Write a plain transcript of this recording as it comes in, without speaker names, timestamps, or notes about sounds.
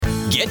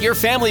Get your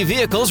family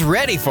vehicles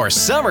ready for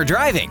summer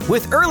driving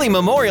with early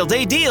Memorial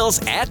Day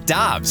deals at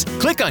Dobbs.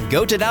 Click on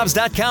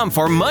gotodobbs.com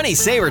for money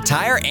saver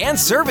tire and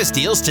service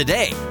deals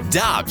today.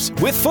 Dobbs,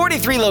 with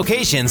 43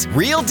 locations,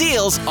 real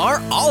deals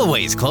are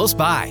always close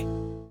by.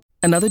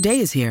 Another day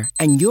is here,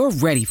 and you're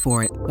ready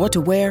for it. What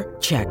to wear?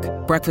 Check.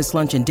 Breakfast,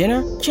 lunch, and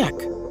dinner? Check.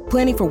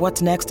 Planning for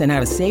what's next and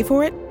how to save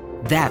for it?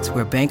 That's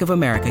where Bank of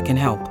America can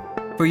help.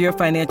 For your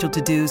financial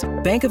to-dos,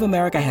 Bank of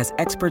America has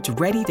experts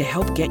ready to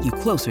help get you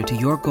closer to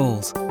your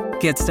goals.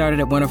 Get started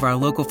at one of our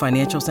local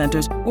financial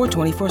centers or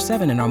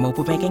 24/7 in our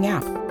mobile banking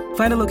app.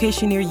 Find a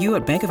location near you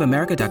at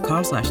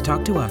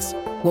bankofamerica.com/talktous.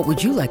 What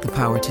would you like the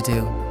power to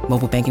do?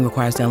 Mobile banking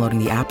requires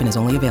downloading the app and is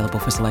only available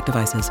for select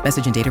devices.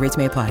 Message and data rates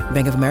may apply.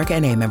 Bank of America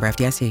N.A., member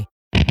FDIC.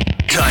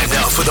 Time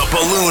now for the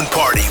balloon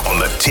party on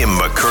the Tim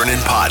McKernan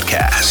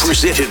podcast.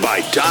 Presented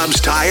by Dobbs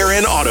Tire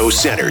and Auto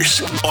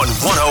Centers on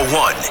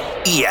 101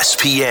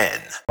 ESPN.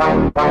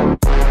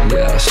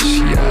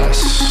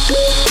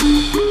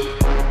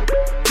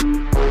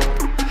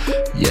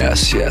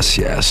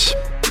 Yes.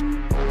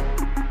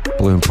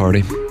 Balloon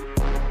party.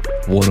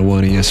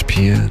 101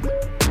 ESPN.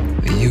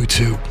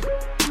 YouTube.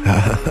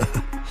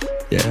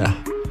 Yeah.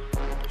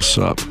 What's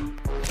up?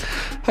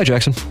 Hi,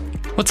 Jackson.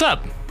 What's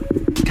up?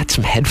 Got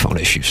some headphone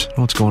issues. I don't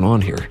know what's going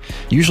on here.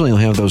 Usually I'll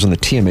have those in the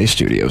TMA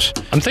studios.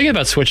 I'm thinking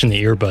about switching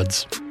the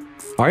earbuds.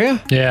 Are you?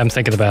 Yeah, I'm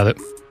thinking about it.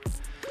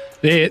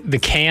 The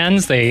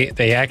cans,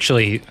 they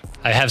actually,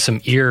 I have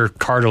some ear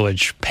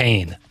cartilage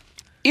pain.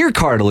 Ear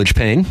cartilage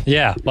pain?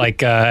 Yeah,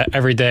 like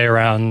every day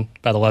around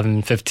about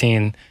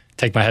 11:15,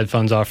 take my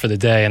headphones off for the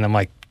day, and I'm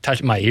like,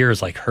 my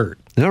ears like hurt.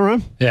 Is that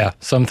right? Yeah,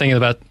 so I'm thinking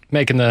about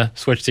making the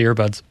switch to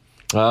earbuds.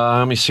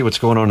 Let me see what's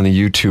going on in the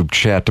YouTube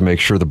chat to make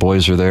sure the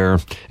boys are there.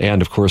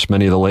 And, of course,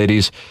 many of the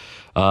ladies.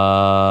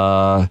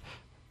 So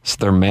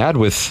they're mad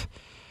with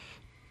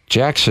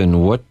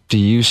Jackson. What do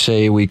you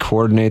say we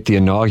coordinate the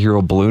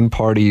inaugural Balloon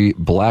Party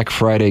Black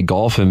Friday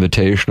Golf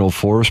Invitational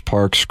Forest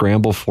Park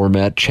Scramble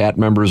format? Chat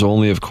members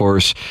only, of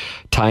course.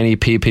 Tiny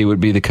PP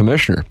would be the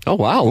commissioner. Oh,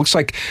 wow. Looks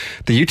like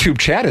the YouTube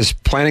chat is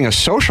planning a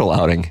social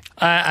outing.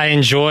 I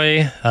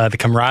enjoy the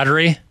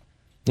camaraderie.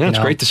 Yeah, it's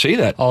great to see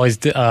that. Always,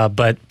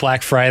 but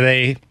Black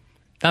Friday,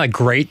 not a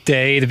great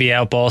day to be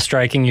out ball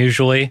striking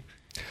usually.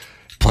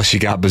 Plus, you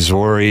got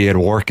Missouri and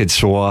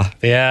Warkansas.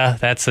 Yeah,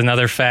 that's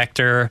another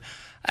factor.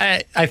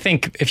 I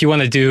think if you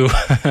want to do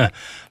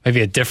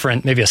maybe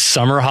a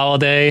summer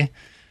holiday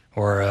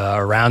or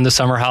around the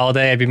summer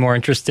holiday, I'd be more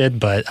interested,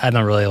 but I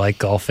don't really like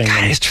golfing.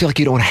 God, I just feel like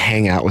you don't want to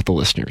hang out with the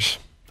listeners.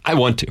 I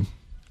want to,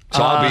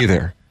 so I'll be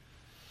there.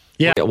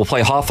 Yeah. We'll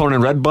play Hawthorne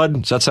and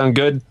Redbud. Does that sound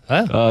good?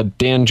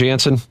 Dan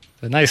Jansen.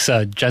 A nice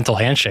gentle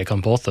handshake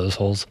on both those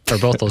holes, or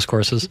both those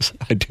courses.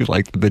 I do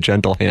like the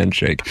gentle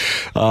handshake.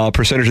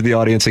 Percentage of the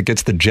audience that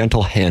gets the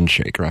gentle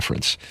handshake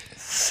reference.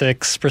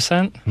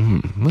 6%? I'm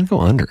going to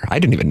go under. I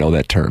didn't even know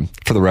that term.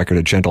 For the record,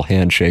 a gentle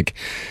handshake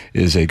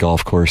is a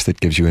golf course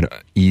that gives you an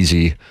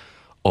easy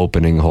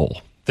opening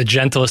hole. The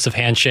gentlest of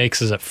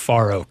handshakes is at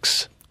Far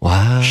Oaks.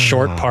 Wow.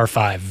 Short par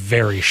 5,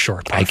 very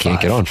short par 5. I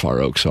can't get on Far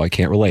Oaks, so I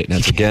can't relate. And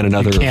that's again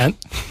another... You can't?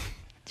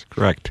 That's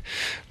correct.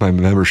 My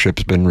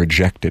membership's been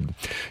rejected.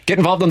 Get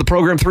involved on the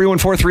program,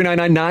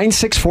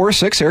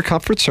 314-399-9646, Air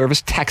Comfort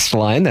Service text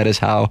line. That is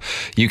how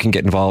you can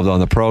get involved on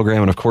the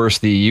program. And, of course,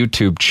 the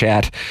YouTube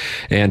chat.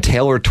 And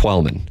Taylor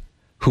Twellman,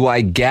 who I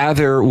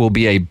gather will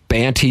be a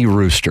Banty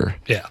Rooster.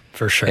 Yeah,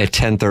 for sure. At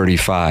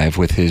 10:35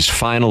 with his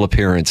final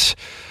appearance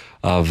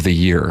of the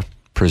year,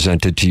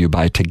 presented to you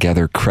by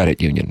Together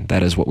Credit Union.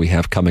 That is what we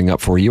have coming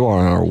up for you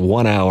on our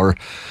 1 hour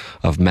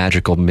of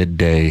magical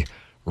midday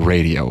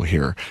radio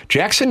here.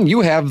 Jackson,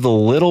 you have the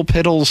Little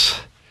Piddles.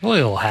 A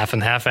little half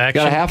and half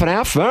action. Got a half and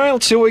half? All right,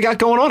 let's see what we got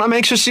going on. I'm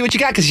anxious to see what you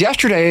got, because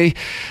yesterday,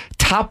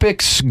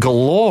 topics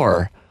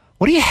galore.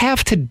 What do you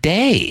have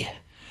today?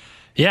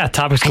 Yeah,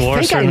 topics galore.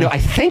 I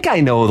think I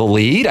know the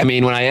lead. I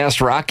mean, when I asked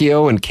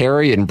Rockio and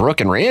Carrie and Brooke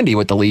and Randy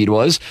what the lead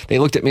was, they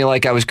looked at me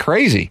like I was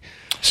crazy.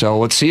 So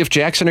let's see if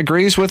Jackson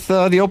agrees with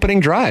the opening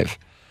drive.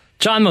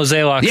 John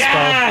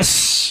Mozeliak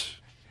spoke.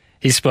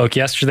 He spoke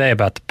yesterday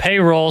about the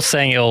payroll,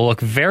 saying it will look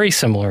very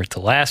similar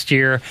to last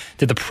year.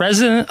 Did the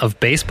president of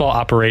baseball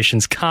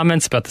operations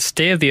comments about the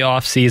state of the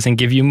offseason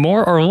give you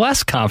more or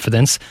less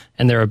confidence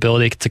in their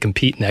ability to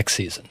compete next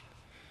season?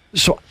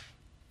 So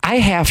I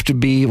have to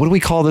be, what do we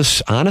call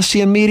this?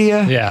 Honesty in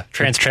media? Yeah,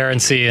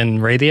 transparency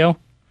in radio.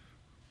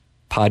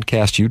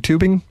 Podcast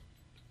YouTubing?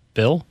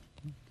 Bill?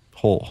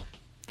 Whole.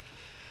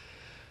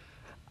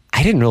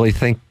 I didn't really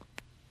think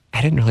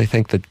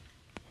that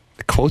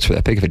the quotes were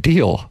that big of a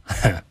deal.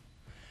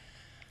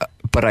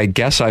 But I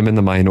guess I'm in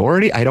the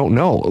minority. I don't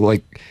know.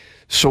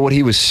 So what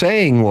he was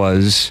saying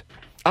was,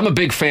 I'm a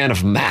big fan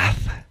of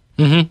math.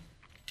 Mm-hmm.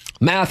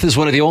 Math is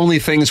one of the only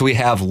things we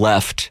have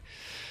left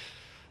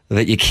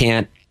that you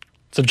can't.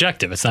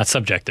 Subjective. It's not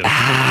subjective.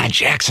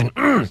 Jackson.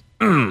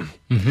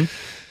 Mm-hmm.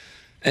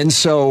 And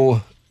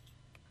so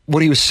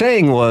what he was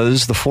saying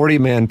was the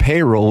 40-man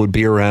payroll would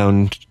be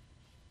around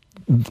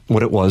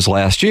what it was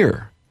last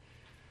year.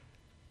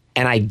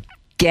 And I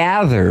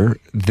gather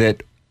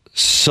that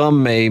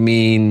some may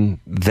mean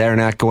they're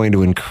not going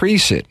to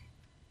increase it.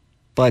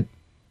 But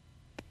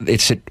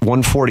it's at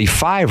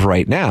 145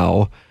 right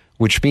now,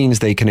 which means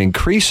they can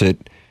increase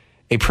it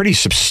a pretty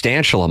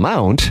substantial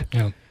amount,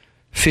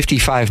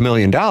 $55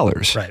 million.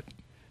 Right.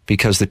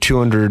 Because the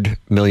 $200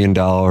 million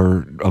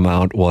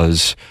amount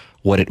was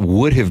what it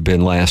would have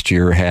been last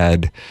year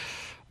had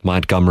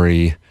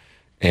Montgomery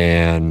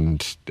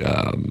and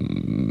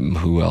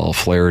who else?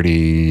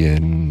 Flaherty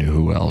and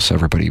who else?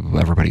 Everybody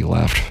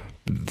left.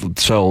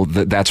 So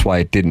that's why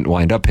it didn't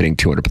wind up hitting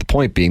 200. But the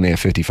point being, they have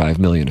 $55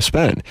 million to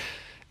spend.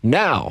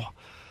 Now,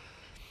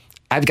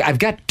 I've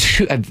got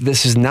two.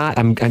 This is not.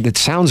 It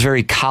sounds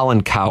very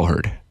Colin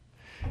Cowherd,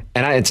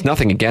 and it's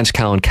nothing against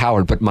Colin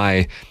Cowherd, but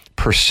my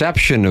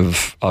perception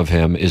of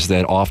him is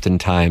that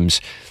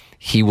oftentimes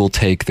he will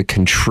take the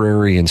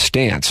contrarian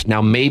stance.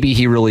 Now, maybe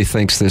he really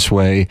thinks this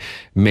way,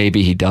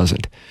 maybe he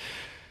doesn't.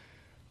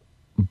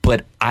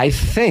 But I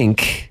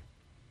think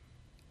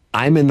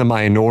I'm in the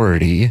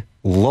minority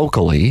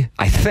locally,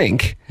 I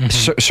think,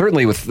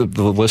 certainly with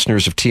the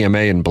listeners of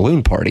TMA and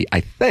Balloon Party,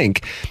 I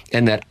think,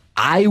 and that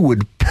I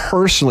would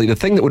personally, the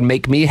thing that would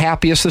make me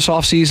happiest this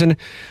offseason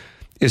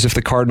is if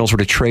the Cardinals were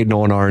to trade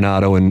Nolan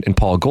Arenado and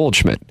Paul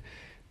Goldschmidt,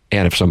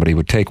 and if somebody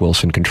would take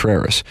Wilson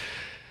Contreras.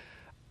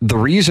 The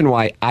reason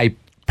why I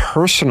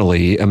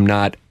personally am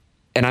not,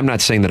 and I'm not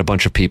saying that a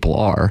bunch of people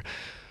are,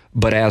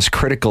 but as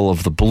critical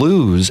of the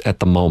Blues at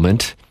the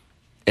moment,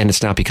 and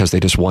it's not because they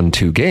just won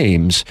 2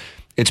 games,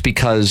 it's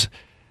because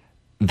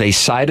they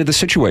cited the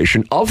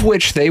situation, of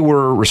which they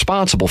were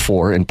responsible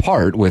for, in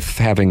part, with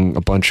having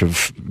a bunch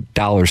of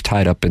dollars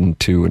tied up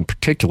into, in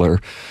particular,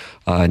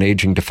 an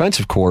aging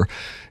defensive core,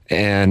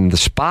 and the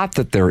spot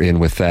that they're in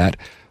with that.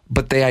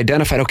 But they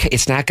identified, okay,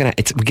 it's going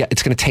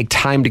to take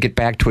time to get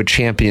back to a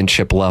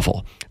championship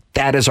level.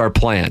 That is our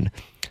plan.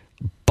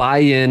 Buy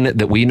in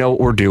that we know what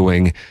we're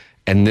doing,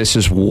 and this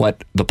is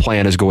what the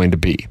plan is going to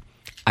be.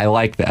 I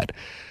like that.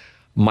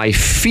 My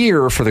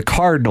fear for the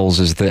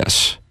Cardinals is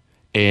this,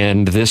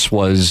 and this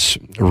was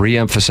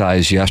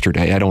reemphasized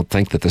yesterday. I don't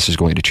think that this is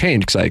going to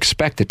change because I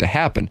expect it to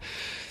happen,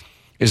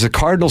 is the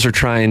Cardinals are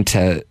trying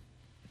to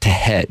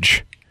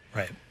hedge.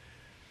 Right.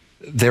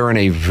 They're in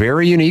a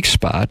very unique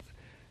spot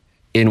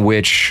in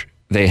which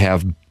they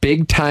have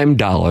big-time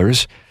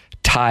dollars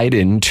tied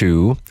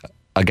into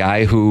a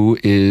guy who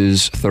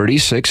is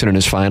 36 and in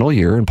his final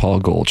year, in Paul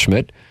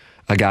Goldschmidt,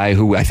 a guy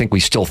who I think we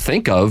still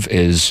think of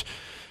as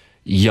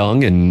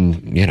young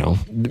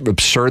and,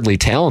 absurdly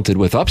talented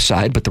with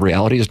upside, but the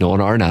reality is Nolan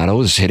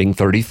Arenado is hitting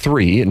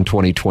 33 in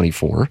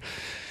 2024,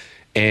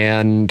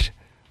 and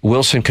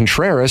Wilson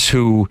Contreras,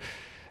 who,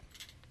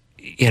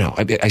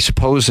 I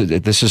suppose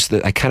this is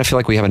I kind of feel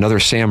like we have another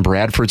Sam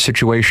Bradford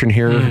situation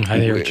here. I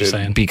hear what you're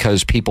saying.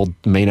 Because people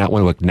may not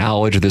want to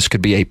acknowledge this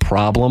could be a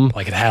problem.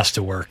 Like it has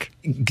to work.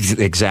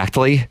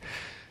 Exactly.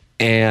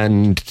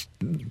 And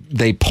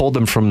they pulled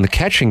him from the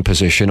catching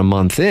position a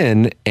month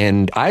in.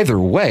 And either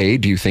way,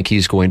 do you think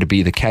he's going to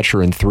be the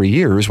catcher in 3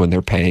 years when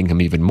they're paying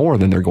him even more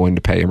than they're going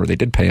to pay him, or they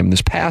did pay him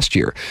this past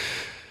year?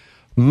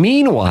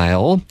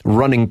 Meanwhile,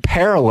 running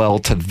parallel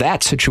to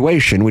that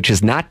situation, which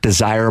is not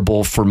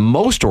desirable for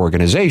most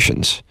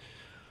organizations,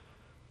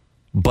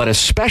 but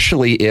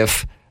especially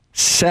if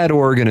said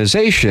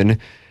organization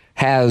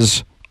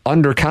has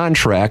under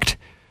contract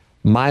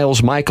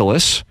Miles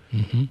Michaelis,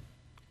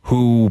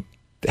 who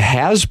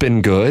has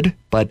been good,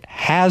 but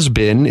has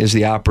been is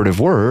the operative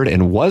word,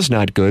 and was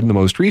not good in the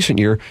most recent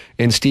year,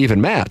 and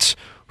Steven Matz,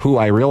 who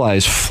I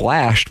realize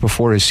flashed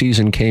before his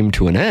season came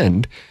to an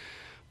end,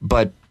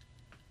 but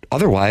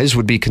otherwise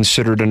would be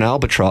considered an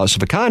albatross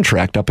of a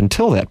contract up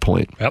until that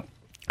point. Yep.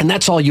 And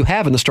that's all you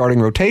have in the starting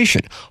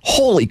rotation.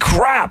 Holy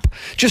crap!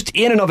 Just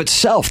in and of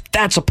itself,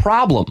 that's a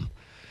problem.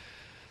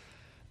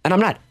 And I'm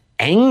not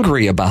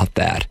angry about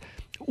that.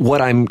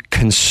 What I'm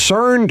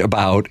concerned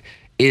about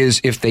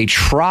is if they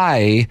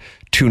try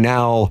to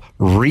now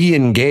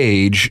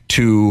re-engage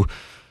to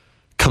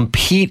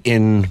compete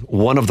in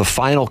one of the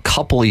final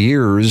couple of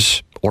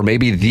years, or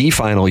maybe the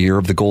final year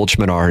of the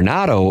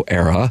Goldschmidt-Arenado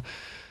era,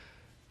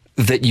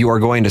 that you are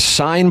going to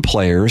sign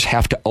players,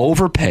 have to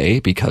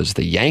overpay because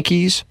the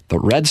Yankees, the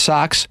Red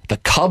Sox, the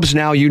Cubs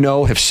now,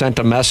 have sent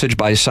a message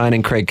by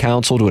signing Craig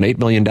Counsell to an $8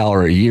 million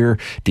a year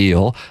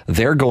deal.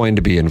 They're going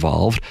to be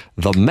involved.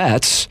 The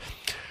Mets,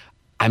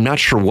 I'm not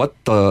sure what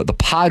the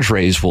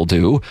Padres will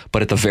do,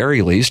 but at the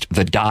very least,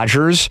 the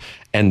Dodgers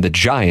and the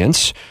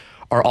Giants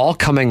are all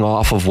coming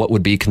off of what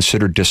would be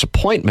considered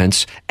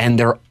disappointments, and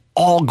they're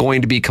all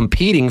going to be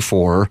competing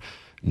for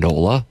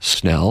Nola,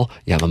 Snell,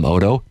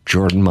 Yamamoto,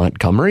 Jordan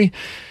Montgomery.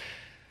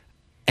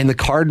 And the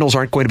Cardinals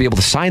aren't going to be able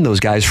to sign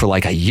those guys for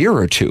like a year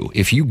or two.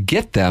 If you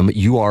get them,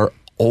 you are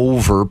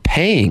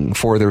overpaying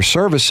for their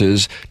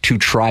services to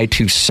try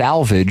to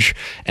salvage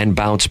and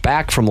bounce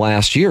back from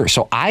last year.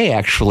 So I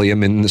actually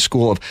am in the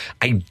school of,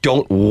 I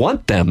don't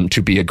want them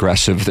to be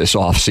aggressive this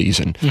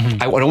offseason.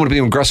 I don't want to be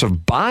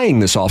aggressive buying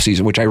this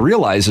offseason, which I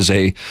realize is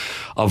a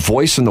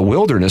voice in the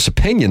wilderness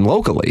opinion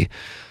locally.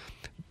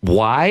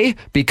 Why?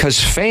 Because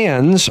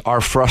fans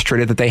are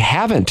frustrated that they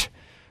haven't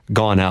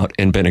gone out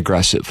and been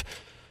aggressive.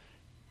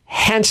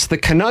 Hence the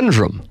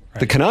conundrum. Right.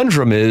 The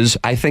conundrum is,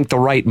 I think the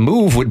right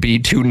move would be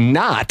to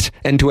not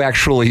and to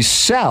actually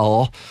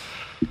sell,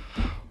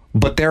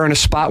 but they're in a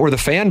spot where the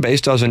fan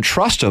base doesn't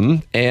trust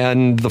them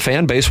and the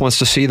fan base wants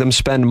to see them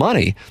spend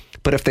money.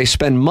 But if they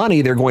spend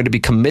money, they're going to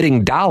be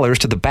committing dollars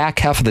to the back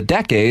half of the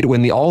decade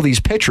when all these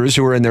pitchers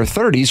who are in their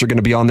 30s are going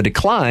to be on the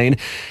decline,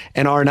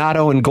 and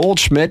Arenado and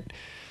Goldschmidt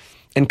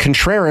and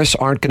Contreras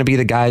aren't going to be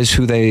the guys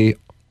who they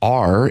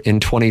are in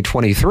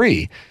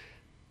 2023.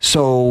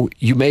 So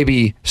you may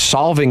be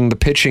solving the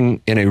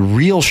pitching in a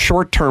real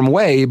short-term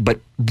way,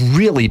 but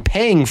really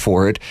paying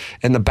for it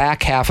in the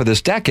back half of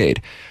this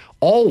decade.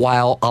 All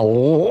while a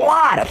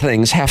lot of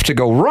things have to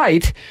go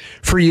right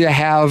for you to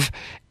have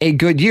a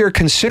good year,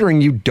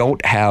 considering you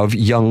don't have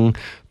young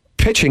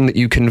pitching that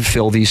you can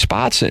fill these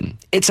spots in.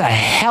 It's a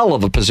hell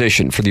of a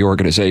position for the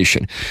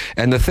organization.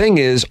 And the thing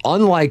is,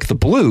 unlike the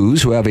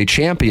Blues, who have a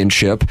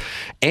championship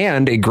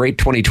and a great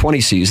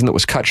 2020 season that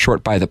was cut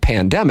short by the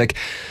pandemic,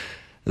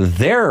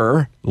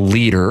 their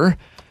leader,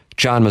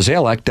 John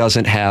Mozeliak,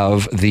 doesn't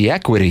have the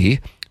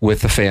equity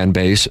with the fan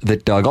base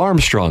that Doug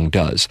Armstrong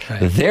does. Right.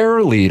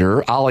 Their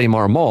leader, Ali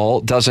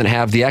Marmol, doesn't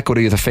have the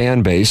equity of the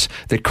fan base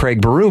that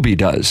Craig Berube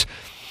does.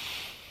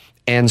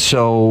 And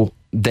so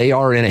they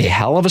are in a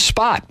hell of a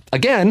spot,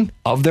 again,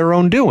 of their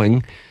own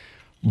doing,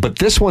 but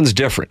this one's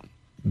different.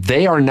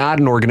 They are not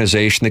an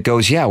organization that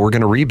goes, yeah, we're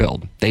going to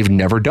rebuild. They've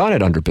never done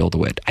it under Bill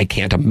DeWitt. I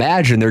can't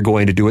imagine they're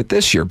going to do it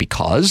this year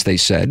because they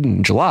said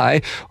in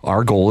July,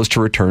 our goal is to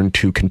return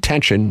to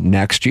contention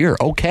next year.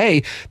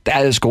 Okay,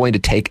 that is going to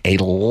take a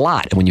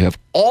lot. And when you have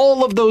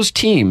all of those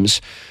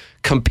teams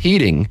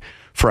competing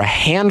for a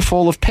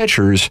handful of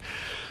pitchers,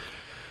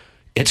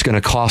 it's going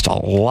to cost a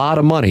lot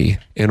of money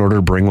in order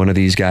to bring one of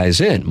these guys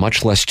in,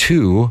 much less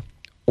 2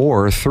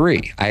 or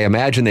 3. I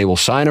imagine they will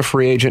sign a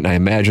free agent, and I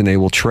imagine they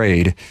will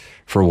trade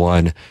for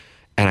one,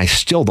 and I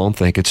still don't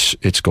think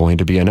it's going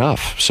to be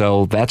enough.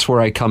 So that's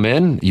where I come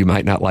in. You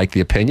might not like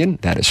the opinion.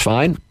 That is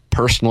fine.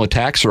 Personal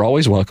attacks are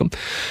always welcome.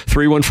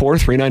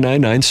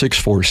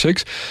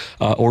 314-399-9646,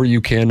 or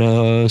you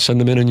can send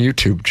them in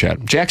YouTube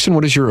chat. Jackson,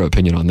 what is your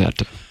opinion on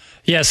that?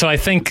 Yeah, so I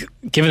think,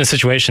 given the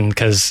situation,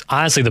 because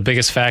honestly the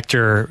biggest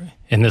factor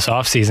in this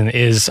offseason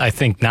is, I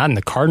think, not in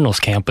the Cardinals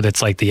camp, but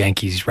it's like the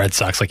Yankees, Red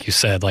Sox, like you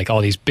said, like all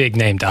these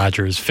big-name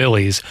Dodgers,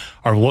 Phillies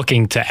are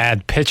looking to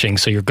add pitching,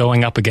 so you're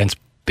going up against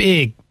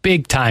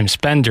big-time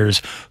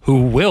spenders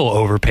who will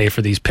overpay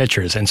for these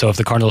pitchers. And so if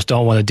the Cardinals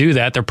don't want to do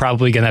that, they're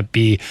probably going to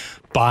be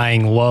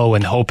buying low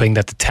and hoping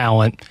that the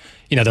talent,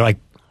 they're like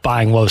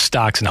buying low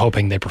stocks and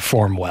hoping they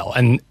perform well.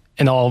 And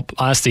in all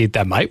honesty,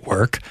 that might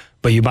work,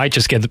 but you might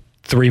just get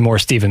 3 more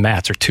Steven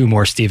Matz or 2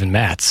 more Steven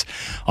Matz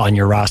on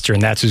your roster,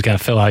 and that's who's going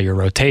to fill out your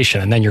rotation.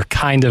 And then you're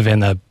kind of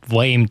in a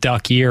lame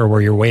duck year where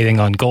you're waiting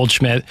on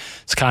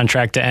Goldschmidt's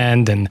contract to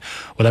end and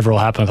whatever will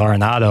happen with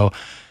Arenado.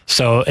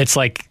 So it's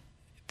like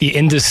the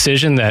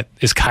indecision that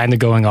is kind of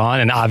going on,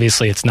 and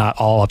obviously it's not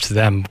all up to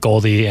them.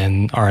 Goldie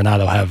and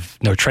Arenado have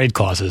no trade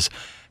clauses.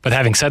 But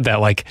having said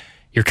that, like,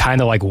 you're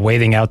kind of like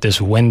waiting out this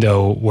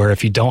window where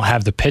if you don't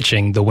have the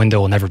pitching, the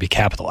window will never be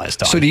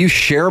capitalized on. So do you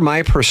share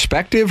my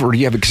perspective, or do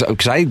you have, because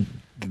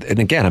and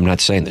again, I'm not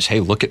saying this, hey,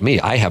 look at me,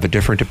 I have a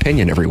different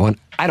opinion, everyone.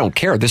 I don't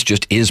care. This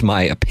just is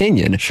my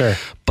opinion. Sure.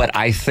 But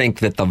I think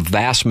that the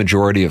vast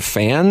majority of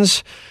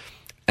fans,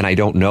 and I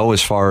don't know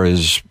as far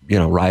as,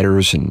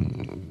 writers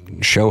and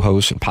show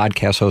hosts and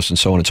podcast hosts and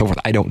so on and so forth,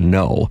 I don't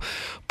know.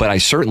 But I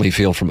certainly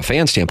feel from a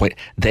fan standpoint,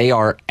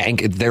 there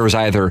is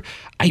either,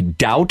 I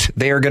doubt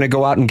they are going to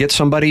go out and get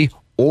somebody,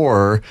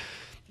 or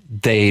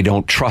they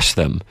don't trust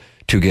them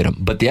to get them.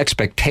 But the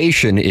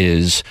expectation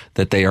is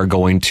that they are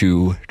going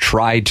to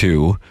try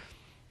to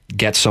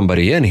get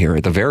somebody in here,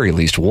 at the very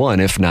least 1,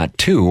 if not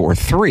 2 or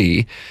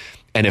 3.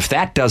 And if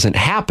that doesn't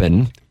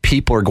happen,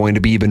 people are going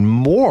to be even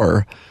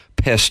more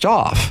pissed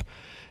off.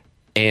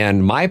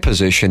 And my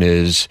position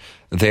is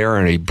they're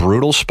in a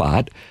brutal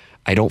spot.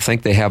 I don't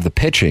think they have the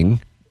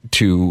pitching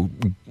to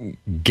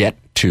get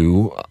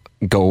to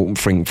go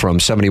from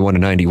 71 to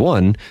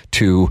 91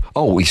 to,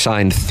 we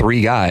signed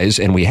 3 guys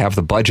and we have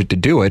the budget to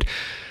do it.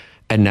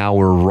 And now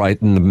we're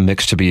right in the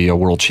mix to be a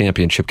world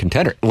championship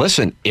contender.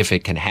 Listen, if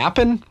it can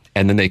happen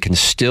and then they can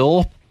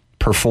still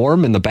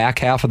perform in the back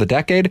half of the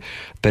decade,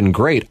 then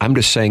great. I'm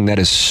just saying that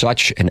is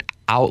such an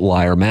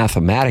outlier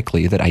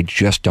mathematically that I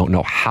just don't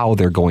know how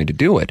they're going to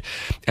do it.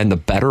 And the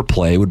better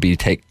play would be to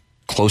take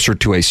closer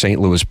to a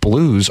St. Louis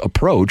Blues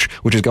approach,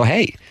 which is go,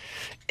 hey,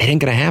 it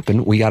ain't going to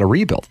happen. We got to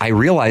rebuild. I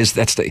realize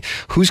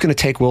who's going to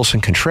take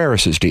Wilson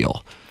Contreras'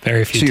 deal?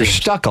 Very few. So you're teams.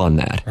 Stuck on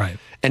that. Right.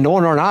 And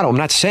Nolan Arenado, I'm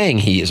not saying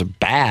he is a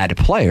bad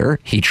player.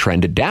 He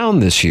trended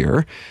down this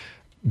year.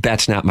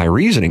 That's not my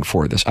reasoning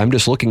for this. I'm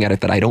just looking at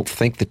it that I don't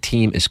think the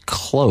team is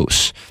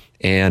close.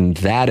 And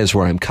that is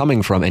where I'm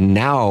coming from. And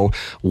now,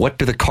 what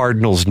do the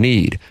Cardinals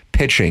need?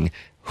 Pitching.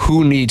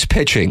 Who needs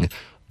pitching?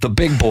 The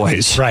big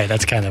boys. Right,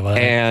 that's kind of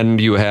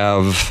and you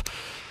have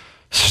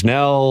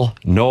Snell,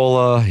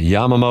 Nola,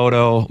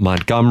 Yamamoto,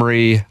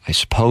 Montgomery, I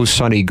suppose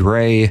Sonny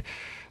Gray.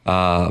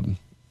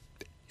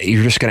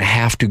 You're just going to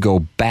have to go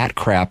bat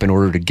crap in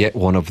order to get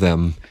one of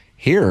them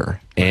here.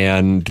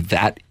 And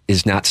that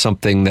is not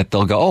something that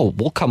they'll go, oh,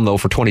 we'll come, though,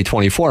 for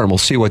 2024, and we'll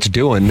see what's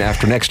doing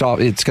after next off.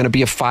 It's going to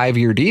be a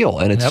 5-year deal,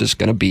 and it's just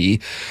going to be,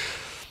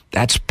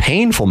 that's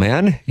painful,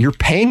 man. You're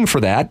paying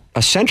for that,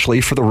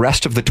 essentially, for the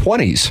rest of the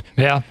 20s.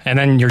 Yeah, and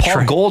then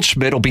Paul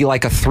Goldschmidt will be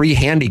like a 3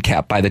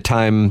 handicap by the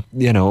time,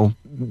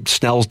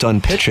 Snell's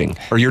done pitching.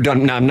 Or you're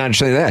done, no, I'm not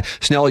saying that.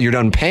 Snell, you're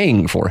done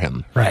paying for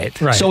him. Right.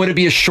 So it'd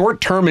be a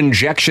short-term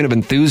injection of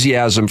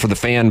enthusiasm for the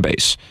fan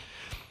base.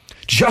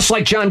 Just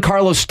like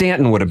Giancarlo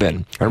Stanton would have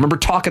been. I remember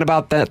talking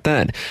about that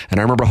then. And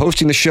I remember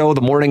hosting the show the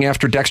morning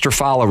after Dexter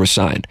Fowler was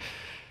signed.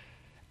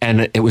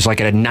 And it was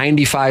like at a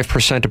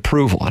 95%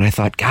 approval. And I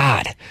thought,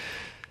 God,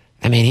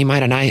 I mean, he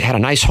might have had a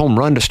nice home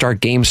run to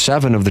start Game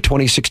 7 of the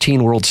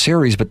 2016 World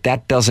Series, but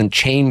that doesn't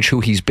change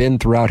who he's been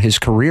throughout his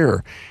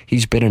career.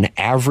 He's been an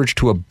average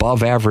to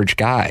above average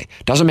guy.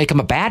 Doesn't make him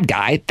a bad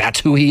guy.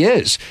 That's who he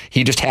is.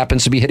 He just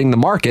happens to be hitting the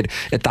market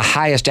at the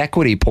highest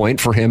equity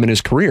point for him in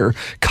his career,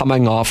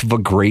 coming off of a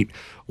great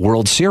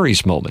World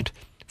Series moment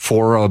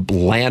for a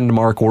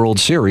landmark World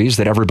Series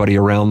that everybody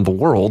around the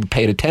world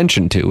paid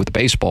attention to, the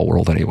baseball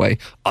world anyway,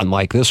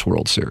 unlike this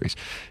World Series,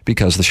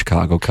 because the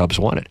Chicago Cubs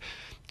won it.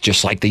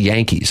 Just like the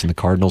Yankees and the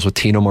Cardinals with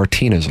Tino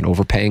Martinez and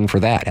overpaying for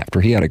that after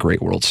he had a great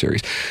World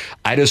Series.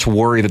 I just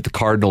worry that the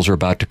Cardinals are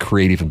about to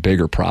create even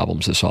bigger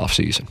problems this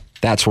offseason.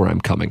 That's where I'm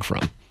coming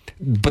from.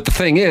 But the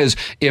thing is,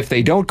 if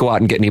they don't go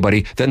out and get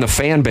anybody, then the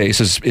fan base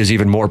is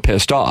even more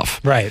pissed off.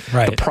 Right.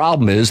 The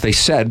problem is, they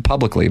said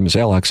publicly,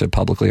 Mozeliak said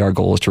publicly, our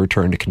goal is to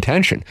return to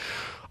contention.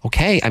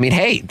 Okay, I mean,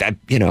 hey, that,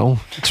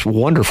 it's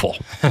wonderful.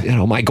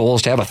 My goal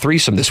is to have a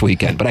threesome this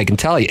weekend, but I can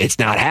tell you it's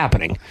not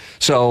happening.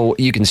 So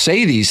you can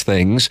say these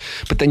things,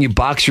 but then you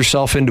box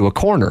yourself into a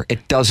corner.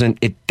 It doesn't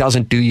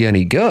do you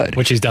any good.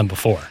 Which he's done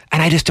before.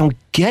 And I just don't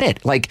get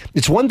it. Like,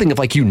 it's one thing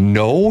if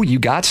you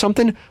got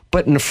something,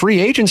 but in a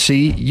free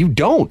agency, you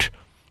don't.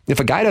 If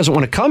a guy doesn't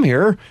want to come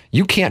here,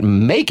 you can't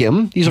make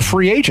him. He's a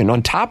free agent.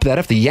 On top of that,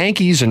 if the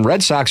Yankees and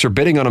Red Sox are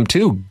bidding on him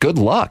too, good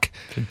luck.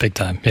 Big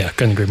time. Yeah,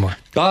 couldn't agree more.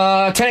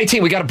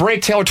 10:18, we got a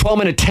break. Taylor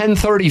Twellman at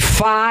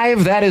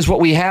 10:35. That is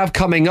what we have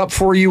coming up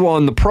for you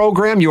on the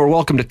program. You are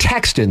welcome to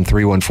text in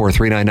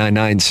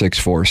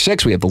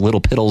 314-399-9646. We have the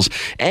Little Piddles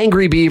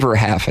Angry Beaver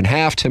half and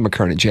half. Tim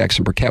McKernan,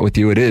 Jackson Burkett with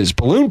you. It is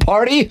Balloon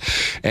Party,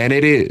 and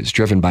it is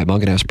driven by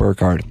Munganess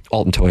Burkhardt,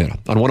 Alton Toyota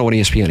on 101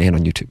 ESPN and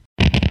on YouTube.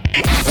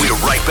 We're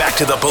right back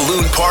to the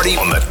Balloon Party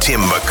on the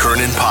Tim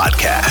McKernan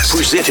Podcast.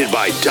 Presented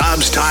by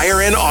Dobbs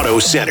Tire and Auto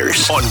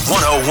Centers on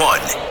 101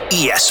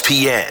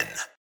 ESPN.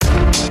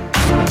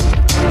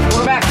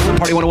 Welcome back to Balloon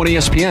Party 101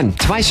 ESPN.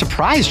 To my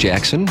surprise,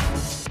 Jackson, a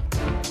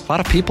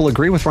lot of people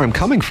agree with where I'm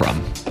coming from.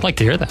 I'd like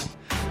to hear that.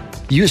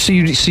 So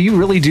you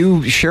really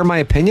do share my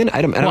opinion?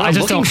 I'm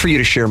looking for you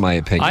to share my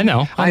opinion. I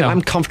know.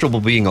 I'm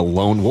comfortable being a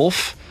lone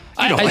wolf.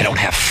 I don't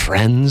have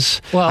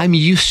friends. Well, I'm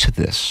used to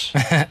this.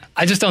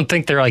 I just don't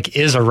think there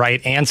is a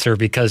right answer,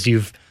 because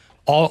you've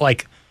all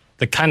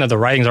the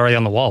writing's already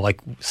on the wall. Like,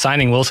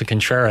 signing Wilson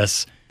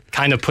Contreras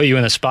kind of put you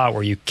in a spot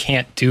where you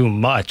can't do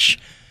much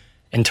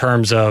in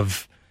terms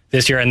of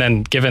this year. And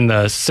then given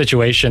the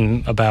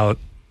situation about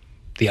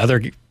the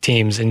other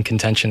teams in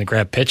contention to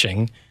grab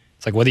pitching,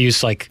 it's like, what do you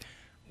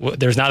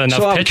there's not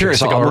enough pitchers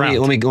to go around.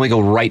 Let me go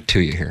right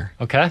to you here.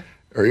 Okay.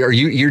 Are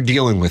you're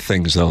dealing with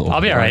things though? I'll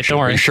be all right. Don't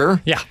worry. You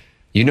sure? Yeah.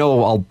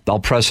 I'll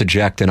press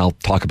eject and I'll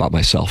talk about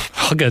myself.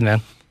 Oh, good, man.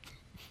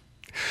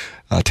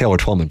 Taylor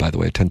Twellman, by the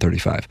way, at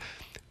 10:35.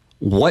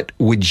 What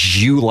would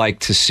you like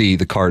to see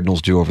the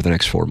Cardinals do over the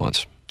next 4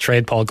 months?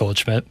 Trade Paul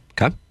Goldschmidt.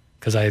 Okay.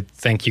 Because I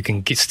think you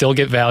can still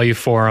get value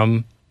for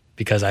him,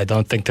 because I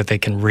don't think that they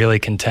can really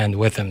contend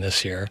with him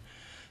this year.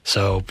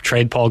 So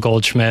trade Paul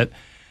Goldschmidt,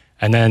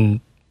 and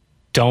then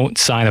don't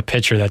sign a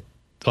pitcher that,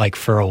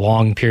 for a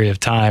long period of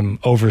time,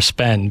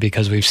 overspend,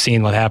 because we've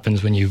seen what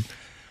happens when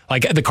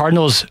the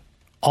Cardinals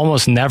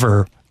almost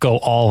never go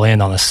all in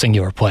on a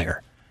singular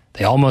player.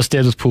 They almost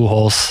did with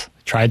Pujols,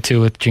 tried to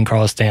with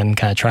Giancarlo Stanton,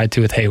 kind of tried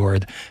to with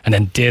Hayward, and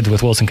then did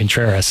with Wilson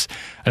Contreras.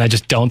 And I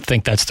just don't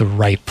think that's the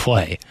right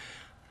play.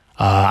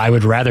 I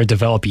would rather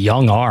develop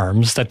young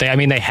arms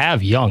they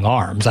have young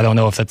arms. I don't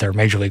know if that they're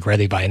major league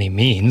ready by any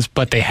means,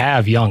 but they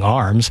have young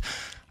arms.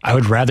 I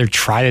would rather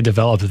try to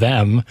develop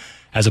them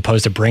as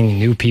opposed to bringing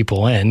new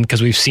people in,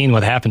 because we've seen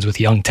what happens with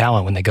young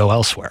talent when they go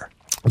elsewhere.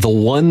 The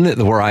one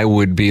where I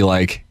would be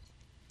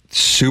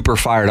super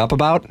fired up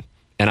about,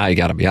 and I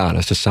got to be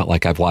honest, it's not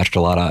like I've watched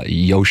a lot of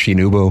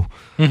Yoshinobu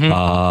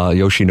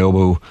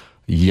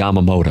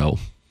Yamamoto,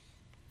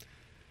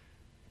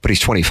 but he's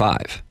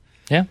 25.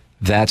 Yeah.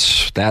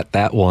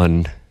 That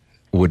one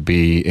would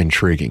be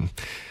intriguing.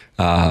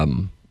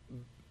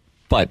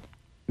 But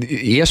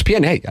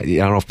ESPN, hey, I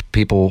don't know if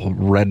people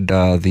read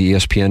the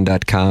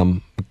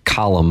ESPN.com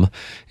column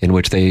in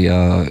which they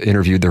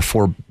interviewed their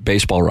 4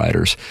 baseball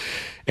writers.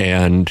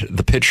 And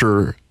the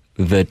pitcher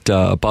that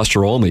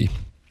Buster Olney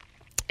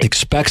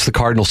expects the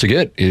Cardinals to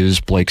get is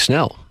Blake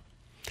Snell.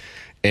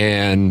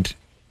 And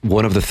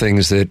one of the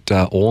things that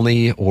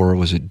Olney, or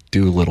was it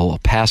Doolittle,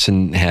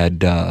 Passan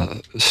had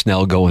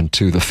Snell going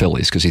to the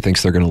Phillies because he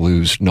thinks they're going to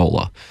lose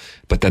Nola.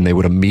 But then they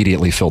would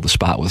immediately fill the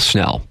spot with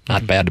Snell.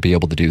 Not bad to be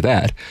able to do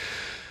that,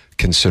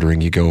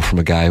 considering you go from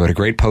a guy who had a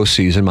great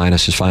postseason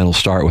minus his final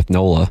start with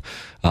Nola,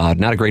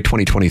 not a great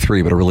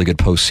 2023, but a really good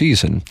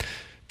postseason,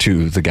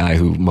 to the guy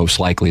who most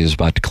likely is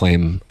about to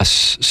claim a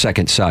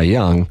second Cy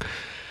Young.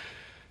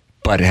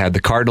 But had the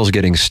Cardinals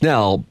getting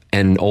Snell,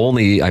 and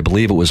I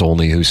believe it was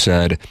Olney who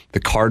said, the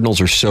Cardinals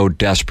are so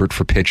desperate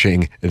for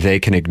pitching, they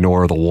can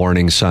ignore the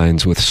warning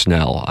signs with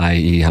Snell,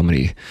 i.e. how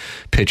many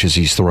pitches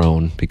he's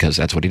thrown, because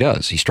that's what he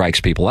does. He strikes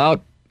people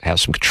out,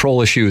 has some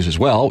control issues as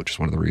well, which is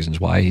one of the reasons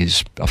why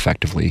he's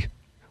effectively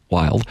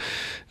wild.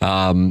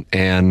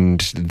 And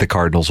the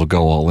Cardinals will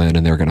go all in,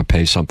 and they're going to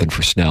pay something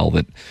for Snell.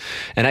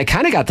 And I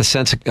kind of got the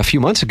sense a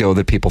few months ago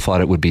that people thought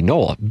it would be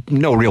Nola.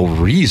 No real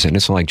reason.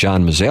 It's not like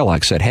John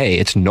Mozeliak said, hey,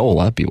 it's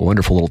Nola. It'd be a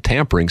wonderful little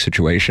tampering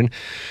situation.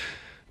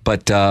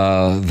 But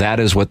that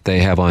is what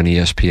they have on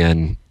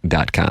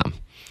ESPN.com.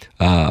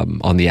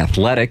 On The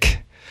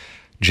Athletic,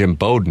 Jim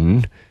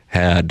Bowden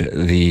had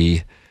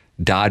the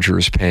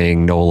Dodgers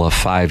paying Nola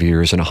 5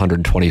 years and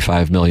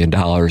 $125 million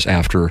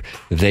after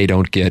they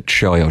don't get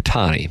Shohei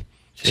Ohtani.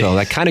 So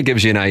that kind of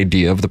gives you an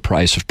idea of the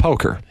price of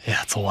poker.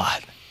 Yeah, it's a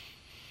lot.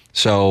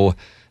 So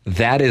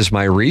that is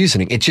my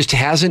reasoning. It just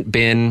has not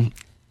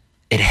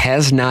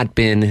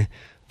been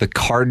the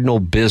Cardinal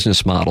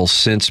business model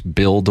since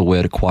Bill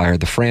DeWitt acquired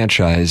the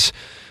franchise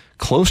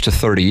close to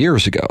 30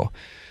 years ago.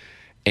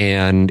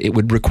 And it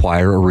would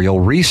require a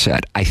real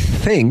reset. I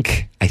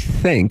think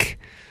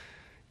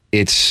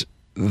it's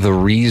the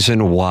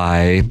reason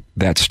why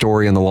that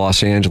story in the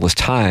Los Angeles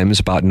Times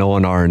about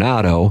Nolan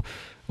Arenado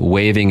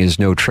waiving his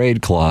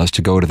no-trade clause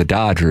to go to the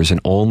Dodgers,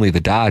 and only the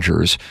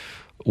Dodgers,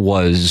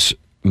 was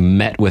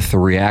met with the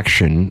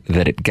reaction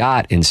that it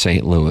got in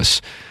St.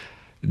 Louis,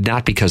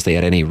 not because they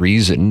had any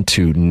reason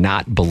to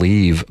not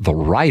believe the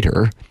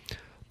writer,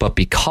 but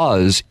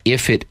because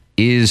if it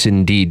is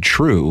indeed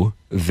true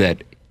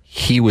that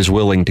he was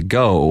willing to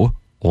go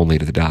only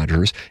to the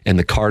Dodgers, and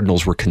the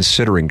Cardinals were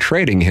considering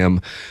trading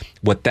him,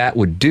 what that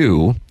would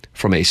do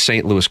from a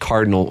St. Louis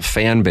Cardinal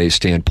fan base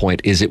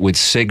standpoint is it would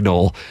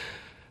signal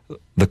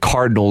the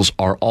Cardinals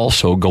are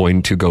also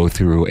going to go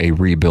through a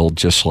rebuild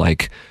just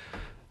like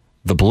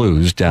the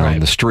Blues down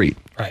the street.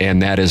 Right.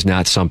 And that is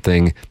not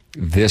something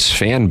this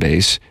fan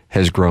base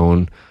has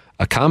grown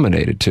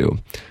accommodated to.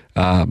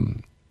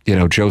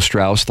 Joe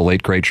Strauss, the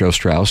late great Joe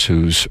Strauss,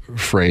 whose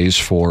phrase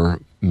for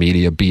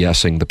media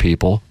BSing the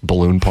people,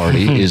 Balloon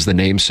Party, is the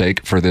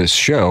namesake for this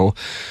show,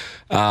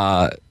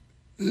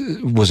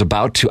 was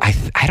about to, I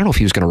don't know if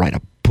he was going to write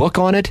a book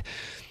on it,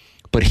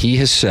 but he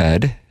has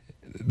said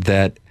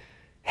that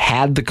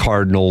had the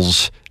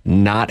Cardinals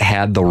not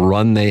had the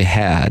run they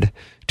had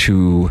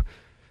to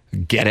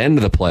get into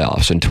the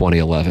playoffs in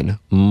 2011,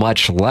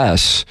 much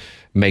less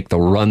make the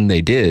run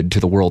they did to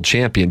the World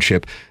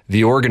Championship,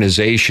 the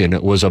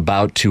organization was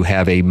about to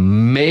have a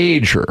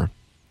major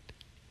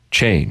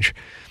change.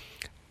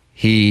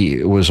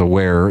 He was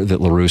aware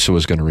that La Russa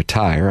was going to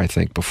retire, I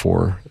think,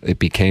 before it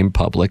became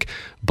public.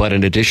 But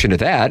in addition to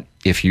that,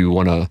 if you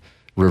want to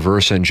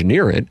reverse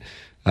engineer it,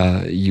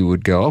 you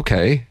would go,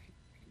 okay,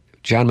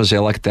 John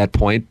Mozeliak at that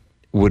point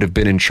would have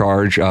been in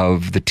charge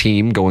of the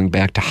team going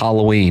back to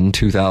Halloween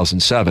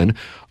 2007.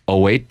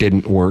 08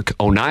 didn't work.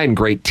 09,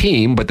 great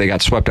team, but they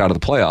got swept out of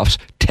the playoffs.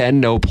 10,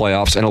 no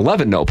playoffs, and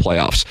 11, no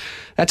playoffs.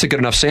 That's a good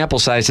enough sample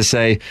size to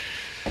say,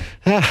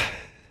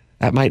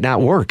 that might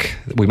not work.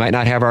 We might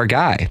not have our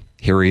guy.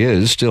 Here he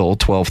is still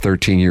 12,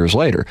 13 years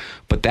later.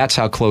 But that's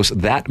how close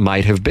that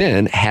might have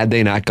been had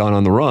they not gone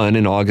on the run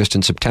in August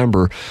and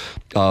September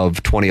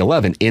of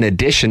 2011, in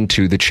addition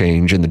to the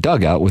change in the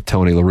dugout with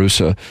Tony La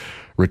Russa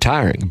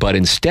retiring. But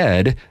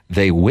instead,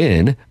 they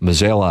win.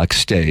 Mozeliak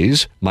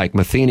stays. Mike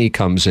Matheny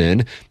comes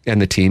in,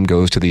 and the team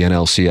goes to the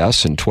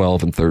NLCS in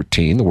 12 and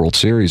 13, the World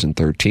Series in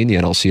 13, the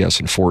NLCS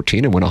in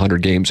 14, and win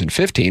 100 games in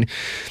 15.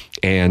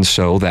 And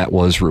so that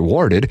was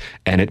rewarded,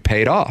 and it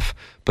paid off.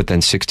 But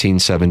then 16,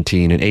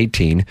 17, and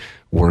 18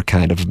 were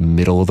kind of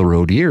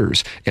middle-of-the-road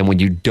years. And when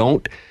you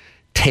don't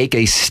take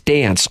a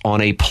stance on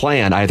a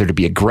plan, either to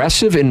be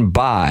aggressive and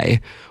buy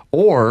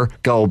or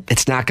go,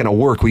 it's not going to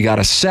work, we got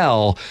to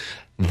sell,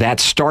 that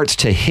starts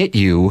to hit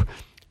you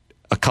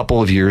a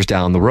couple of years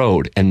down the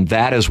road. And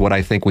that is what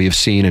I think we have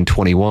seen in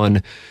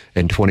 21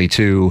 and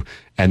 22,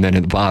 and then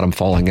at the bottom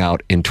falling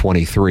out in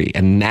 23.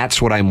 And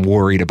that's what I'm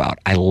worried about.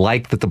 I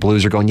like that the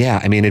Blues are going,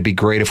 it'd be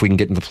great if we can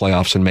get into the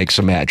playoffs and make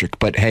some magic.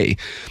 But hey,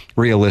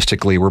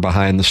 realistically, we're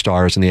behind the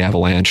Stars and the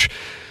Avalanche.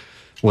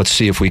 Let's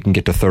see if we can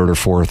get to third or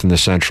fourth in the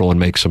Central and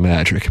make some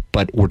magic.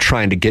 But we're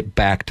trying to get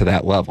back to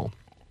that level.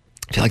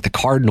 I feel like the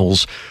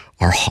Cardinals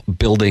are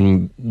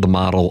building the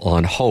model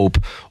on hope,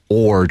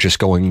 or just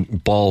going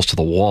balls to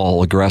the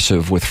wall,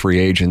 aggressive with free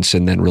agents,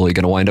 and then really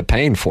going to wind up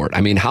paying for it.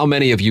 I mean, how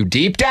many of you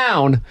deep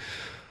down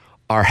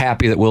are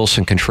happy that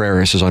Wilson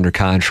Contreras is under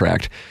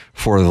contract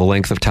for the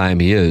length of time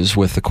he is,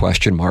 with the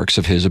question marks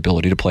of his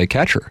ability to play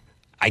catcher?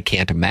 I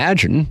can't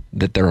imagine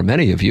that there are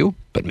many of you,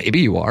 but maybe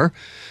you are.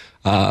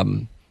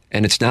 And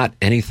it's not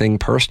anything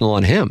personal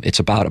on him. It's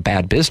about a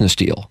bad business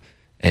deal.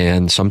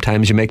 And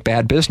sometimes you make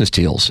bad business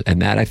deals,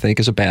 and that, I think,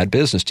 is a bad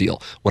business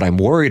deal. What I'm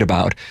worried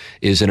about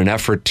is in an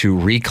effort to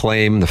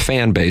reclaim the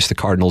fan base, the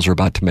Cardinals are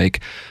about to make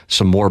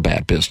some more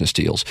bad business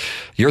deals.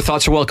 Your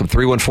thoughts are welcome,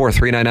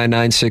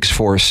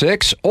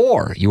 314-399-9646,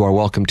 or you are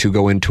welcome to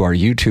go into our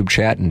YouTube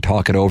chat and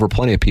talk it over.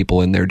 Plenty of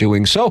people in there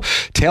doing so.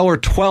 Taylor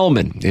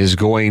Twellman is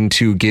going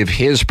to give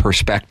his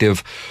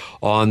perspective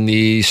on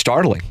the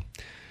startling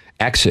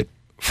exit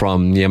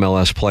from the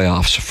MLS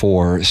playoffs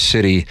for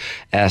City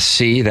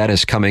SC. That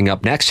is coming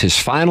up next. His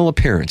final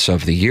appearance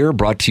of the year,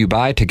 brought to you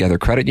by Together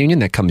Credit Union.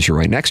 That comes you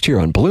right next year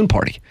on Balloon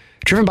Party.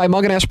 Driven by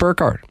Mug & S.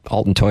 Burkhardt,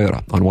 Alton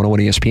Toyota on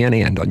 101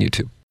 ESPN and on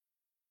YouTube.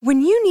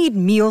 When you need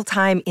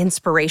mealtime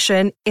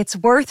inspiration, it's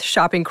worth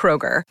shopping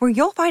Kroger, where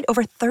you'll find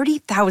over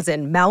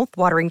 30,000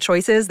 mouth-watering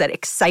choices that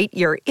excite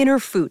your inner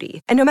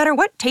foodie. And no matter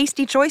what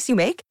tasty choice you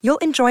make, you'll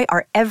enjoy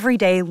our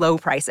everyday low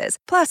prices,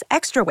 plus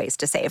extra ways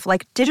to save,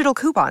 like digital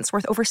coupons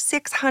worth over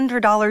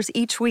 $600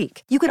 each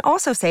week. You can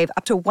also save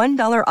up to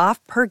 $1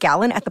 off per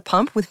gallon at the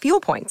pump with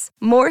fuel points.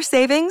 More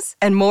savings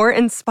and more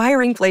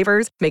inspiring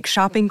flavors make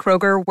shopping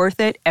Kroger worth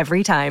it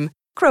every time.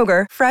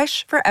 Kroger,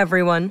 fresh for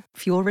everyone.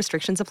 Fuel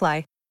restrictions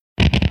apply.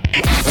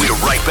 We're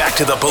right back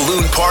to the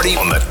Balloon Party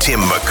on the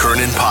Tim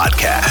McKernan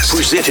Podcast.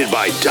 Presented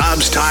by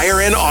Dobbs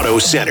Tire and Auto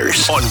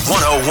Centers on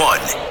 101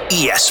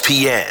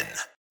 ESPN.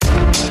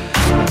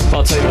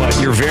 I'll tell you what,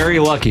 you're very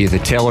lucky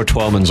that Taylor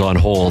Twellman's on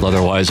hold.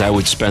 Otherwise, I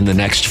would spend the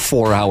next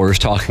 4 hours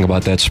talking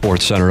about that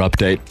Sports Center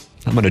update.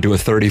 I'm going to do a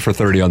 30 for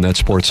 30 on that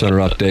Sports Center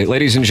update.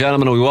 Ladies and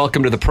gentlemen, we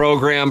welcome to the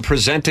program,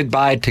 presented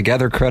by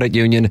Together Credit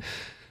Union,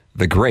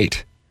 the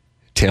great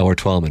Taylor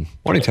Twellman.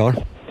 Morning, Taylor.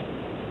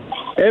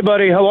 Hey,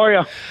 buddy. How are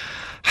you?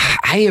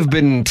 I have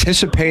been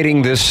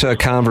anticipating this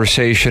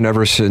conversation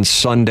ever since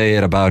Sunday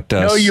at about...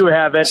 No, you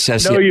haven't.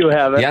 You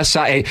haven't. Yes,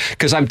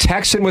 because I'm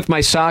texting with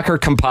my soccer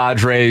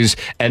compadres,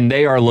 and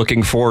they are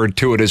looking forward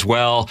to it as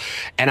well.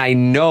 And I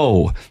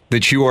know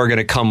that you are going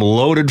to come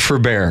loaded for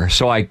bear,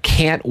 so I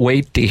can't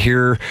wait to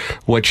hear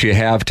what you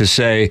have to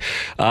say.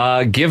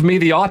 Give me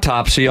the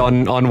autopsy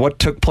on what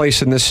took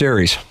place in this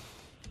series.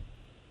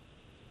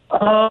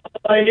 I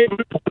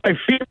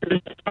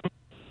feared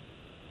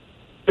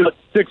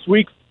 6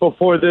 weeks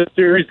before this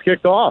series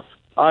kicked off.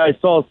 I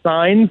saw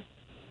signs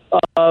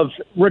of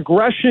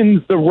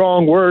regression's the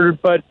wrong word,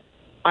 but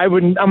I'm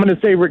going to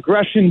say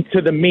regression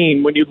to the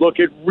mean when you look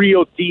at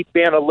real deep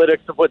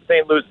analytics of what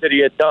St. Louis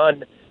City had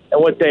done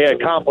and what they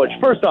accomplished.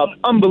 First off,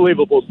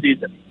 unbelievable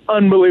season,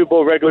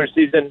 unbelievable regular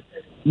season.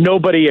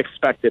 Nobody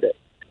expected it.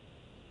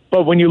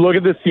 But when you look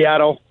at the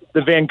Seattle,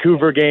 the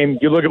Vancouver game,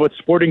 you look at what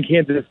Sporting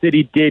Kansas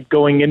City did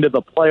going into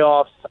the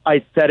playoffs.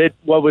 I said it,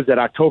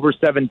 October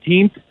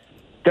 17th?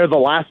 They're the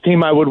last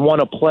team I would want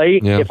to play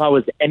if I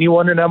was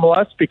anyone in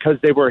MLS, because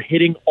they were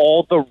hitting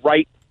all the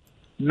right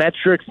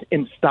metrics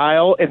in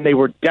style, and they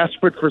were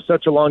desperate for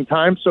such a long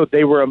time. So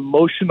they were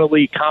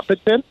emotionally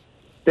competent.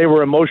 They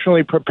were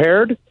emotionally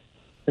prepared,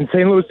 and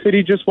St. Louis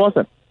City just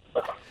wasn't.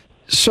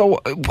 So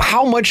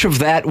how much of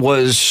that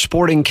was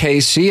Sporting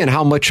KC and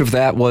how much of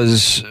that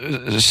was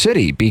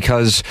City?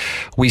 Because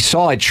we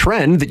saw a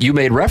trend that you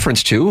made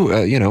reference to,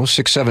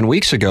 6-7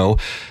 weeks ago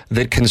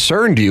that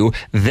concerned you.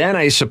 Then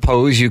I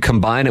suppose you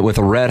combine it with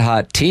a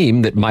red-hot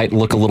team that might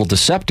look a little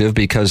deceptive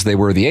because they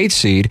were the 8th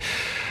seed.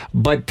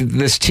 But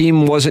this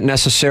team wasn't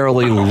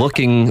necessarily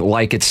looking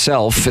like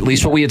itself, at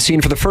least what we had seen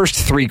for the first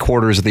 3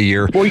 quarters of the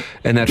year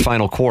in that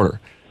final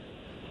quarter.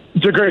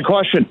 It's a great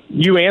question.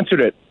 You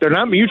answered it. They're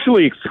not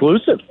mutually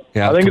exclusive.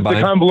 Yeah, I think combined.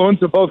 it's the confluence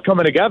of both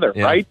coming together,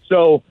 right?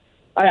 So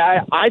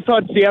I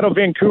thought Seattle,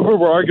 Vancouver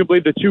were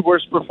arguably the 2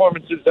 worst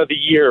performances of the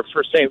year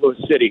for St.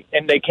 Louis City,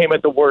 and they came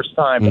at the worst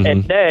time. Mm-hmm.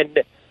 And then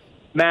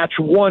match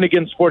 1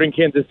 against Sporting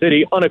Kansas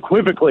City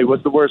unequivocally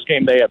was the worst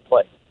game they had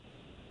played.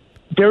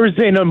 There is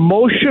an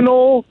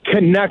emotional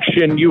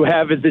connection you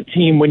have as a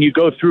team when you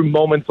go through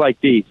moments like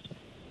these.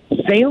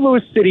 St.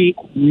 Louis City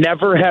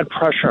never had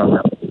pressure on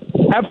them,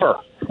 ever.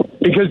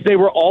 Because they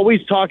were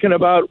always talking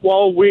about,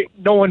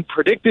 no one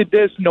predicted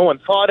this, no one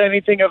thought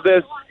anything of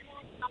this.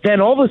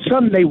 Then all of a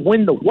sudden they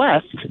win the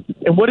West,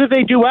 and what do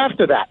they do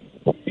after that?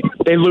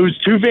 They lose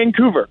to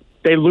Vancouver.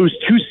 They lose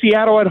to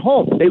Seattle at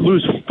home. They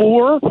lose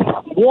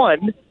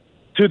 4-1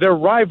 to their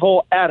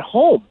rival at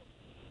home.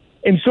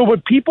 And so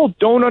what people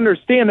don't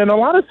understand, and a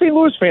lot of St.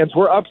 Louis fans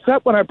were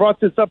upset when I brought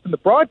this up in the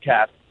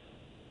broadcast,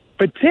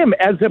 but Tim,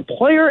 as a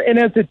player and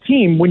as a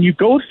team, when you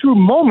go through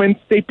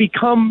moments, they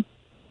become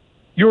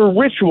your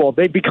ritual.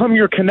 They become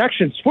your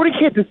connection. Sporting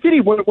Kansas City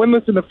went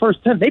winless in the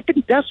first 10. They've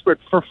been desperate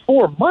for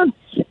 4 months.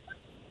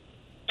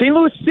 St.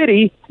 Louis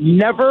City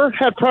never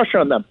had pressure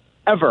on them,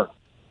 ever.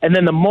 And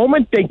then the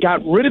moment they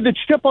got rid of the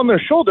chip on their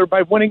shoulder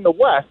by winning the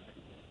West,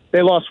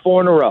 they lost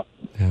 4 in a row.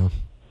 Yeah.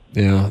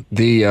 Yeah,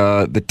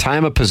 the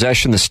time of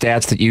possession, the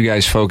stats that you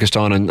guys focused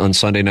on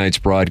Sunday night's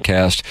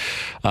broadcast,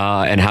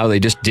 and how they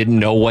just didn't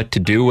know what to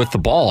do with the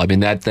ball. I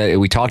mean, that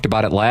we talked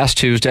about it last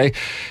Tuesday,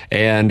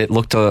 and it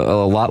looked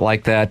a lot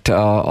like that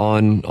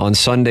on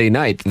Sunday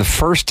night. The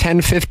first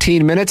 10,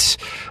 15 minutes,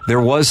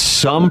 there was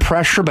some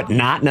pressure, but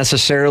not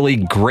necessarily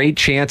great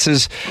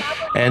chances,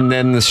 and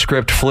then the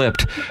script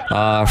flipped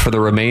for the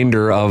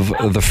remainder of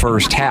the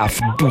first half.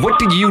 What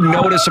did you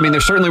notice? I mean,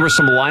 there certainly were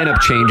some lineup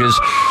changes.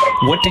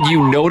 What did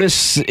you notice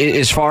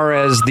as far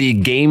as the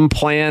game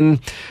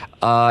plan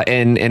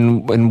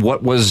and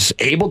what was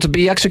able to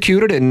be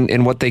executed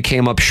and what they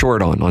came up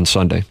short on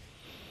Sunday?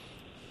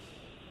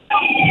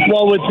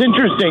 Well, what's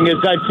interesting is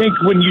I think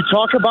when you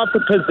talk about the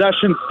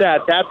possession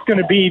stat, that's going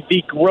to be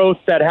the growth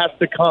that has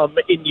to come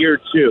in year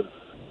two.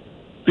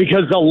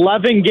 Because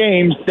 11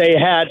 games, they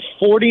had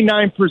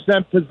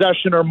 49%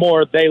 possession or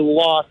more. They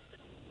lost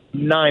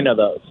 9 of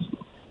those.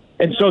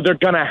 And so they're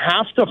going to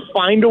have to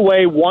find a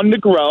way, one, to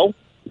grow.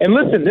 And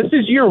listen, this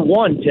is year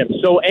one, Tim.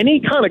 So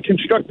any kind of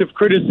constructive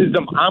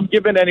criticism I'm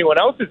giving, anyone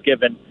else is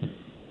given,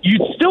 you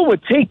still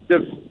would take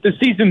the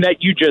season that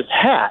you just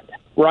had,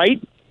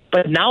 right?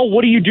 But now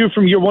what do you do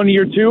from year one to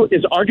year two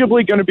is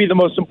arguably going to be the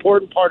most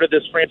important part of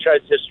this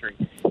franchise history.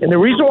 And the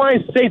reason why I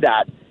say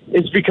that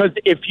is because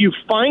if you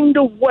find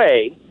a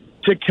way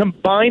to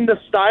combine the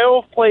style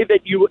of play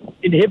that you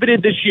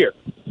inhibited this year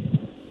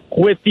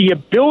with the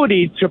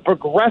ability to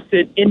progress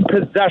it in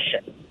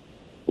possession,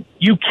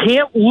 you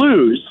can't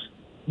lose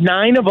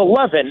 9 of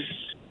 11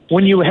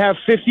 when you have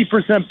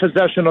 50%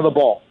 possession of the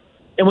ball.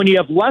 And when you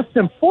have less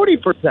than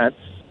 40%,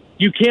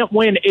 you can't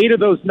win 8 of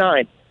those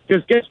 9.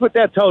 Because guess what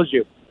that tells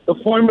you? The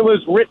formula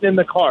is written in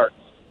the cards.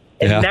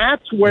 And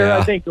that's where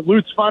I think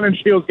Lutz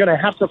Pfannenstiel is going to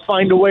have to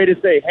find a way to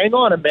say, hang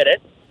on a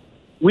minute,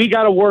 we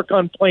got to work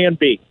on plan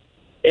B.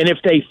 And if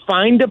they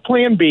find a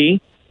plan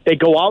B, they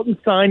go out and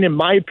sign, in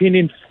my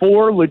opinion,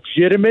 4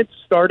 legitimate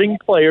starting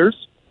players.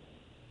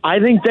 I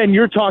think then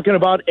you're talking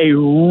about a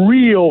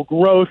real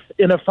growth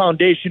in a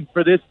foundation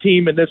for this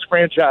team and this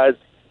franchise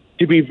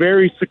to be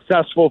very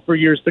successful for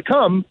years to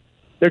come.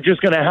 They're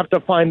just going to have to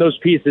find those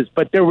pieces.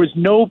 But there was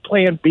no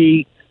plan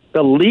B.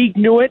 The league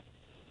knew it.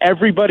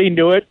 Everybody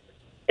knew it.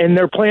 And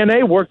their plan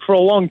A worked for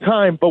a long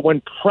time. But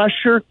when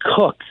pressure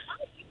cooks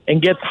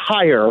and gets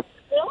higher,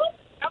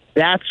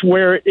 that's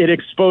where it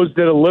exposed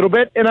it a little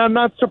bit. And I'm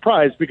not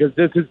surprised because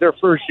this is their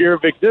first year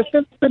of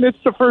existence, and it's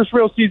the first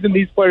real season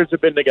these players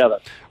have been together.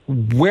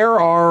 Where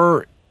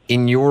are,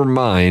 in your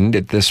mind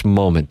at this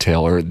moment,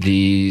 Taylor,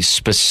 the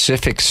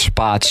specific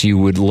spots you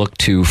would look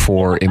to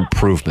for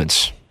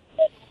improvements?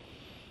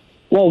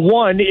 Well,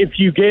 one, if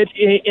you get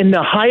in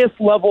the highest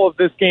level of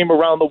this game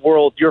around the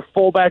world, your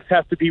fullbacks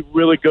have to be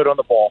really good on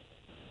the ball.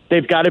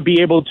 They've got to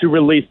be able to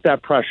release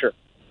that pressure.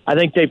 I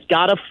think they've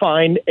got to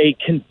find a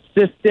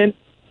consistent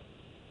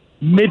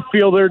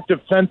midfielder,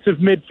 defensive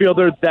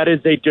midfielder that is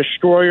a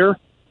destroyer.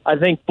 I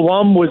think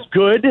Blum was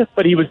good,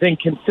 but he was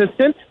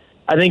inconsistent.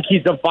 I think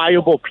he's a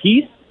viable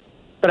piece,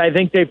 but I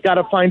think they've got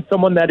to find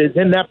someone that is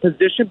in that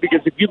position because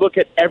if you look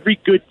at every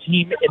good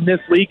team in this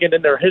league and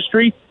in their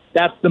history,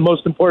 that's the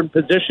most important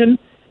position.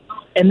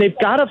 And they've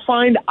got to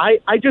find, I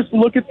just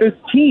look at this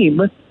team,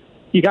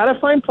 you got to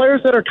find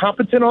players that are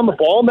competent on the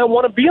ball and that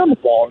want to be on the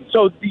ball. And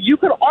so you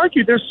could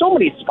argue there's so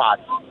many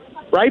spots,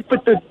 right?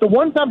 But the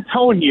ones I'm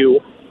telling you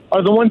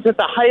are the ones at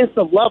the highest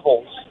of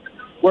levels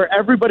where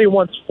everybody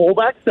wants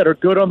fullbacks that are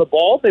good on the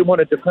ball. They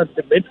want a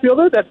defensive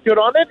midfielder that's good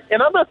on it.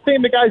 And I'm not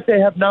saying the guys they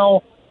have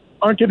now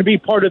aren't going to be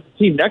part of the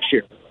team next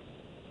year.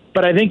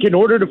 But I think in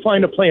order to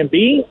find a plan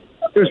B,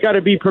 there's got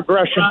to be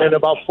progression in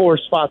about 4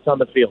 spots on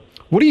the field.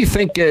 What do you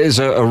think is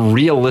a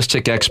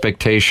realistic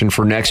expectation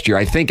for next year?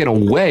 I think in a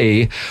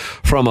way,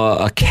 from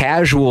a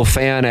casual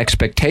fan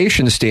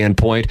expectation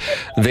standpoint,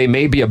 they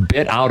may be a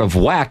bit out of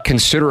whack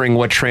considering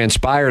what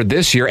transpired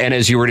this year. And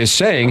as you were just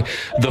saying,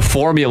 the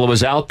formula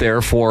was out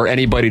there for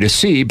anybody to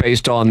see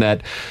based on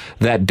that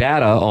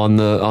data on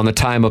the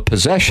time of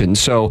possession.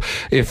 So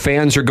if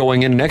fans are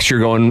going in next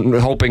year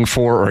hoping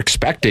for or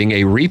expecting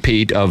a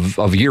repeat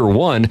of year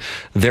one,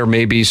 there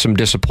may be some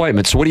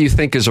disappointment. So what do you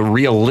think is a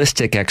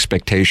realistic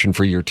expectation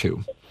for year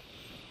two?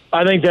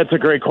 I think that's a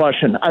great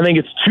question. I think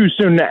it's too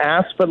soon to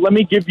ask, but let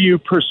me give you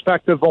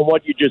perspective on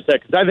what you just said,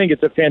 because I think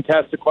it's a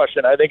fantastic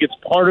question. I think it's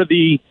part of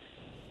the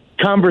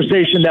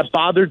conversation that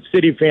bothered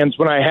City fans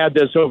when I had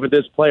this over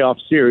this playoff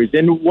series.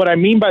 And what I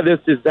mean by this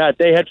is that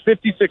they had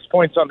 56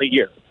 points on the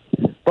year.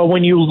 But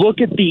when you look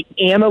at the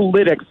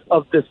analytics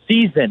of the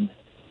season,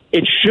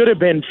 it should have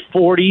been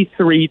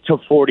 43 to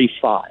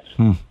 45.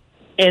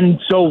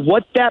 And so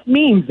what that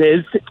means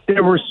is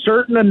there were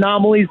certain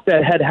anomalies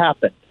that had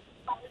happened.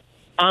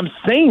 I'm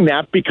saying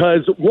that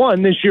because,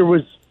 one, this year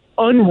was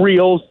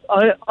unreal,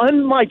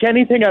 unlike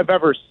anything I've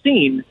ever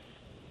seen.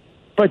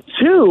 But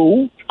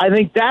two, I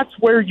think that's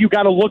where you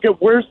got to look at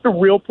where's the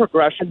real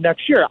progression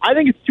next year. I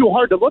think it's too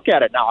hard to look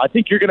at it now. I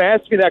think you're going to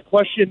ask me that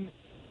question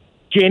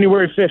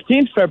January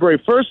 15th, February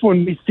 1st,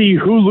 when we see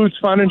who Lutz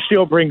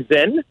Pfannenstiel brings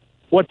in,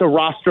 what the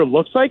roster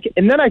looks like,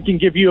 and then I can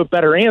give you a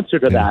better answer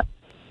to that.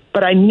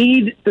 But I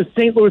need the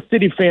St. Louis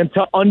City fan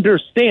to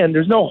understand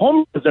there's no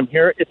homerism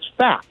here. It's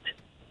fact.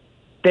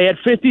 They had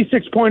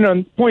 56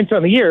 points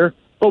on the year,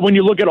 but when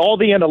you look at all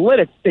the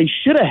analytics, they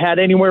should have had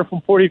anywhere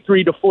from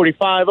 43 to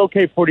 45.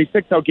 Okay,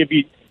 46, I'll give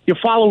you. You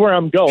follow where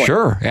I'm going.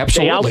 Sure,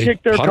 absolutely. They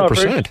outkicked their 100%.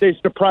 coverage. They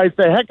surprised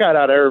the heck out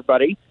of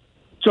everybody.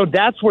 So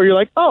that's where you're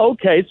like, oh,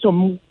 okay,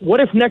 so what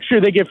if next year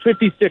they get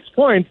 56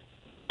 points,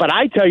 but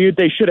I tell you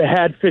they should have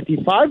had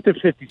 55 to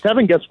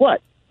 57. Guess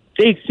what?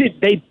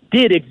 They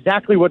did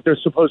exactly what they're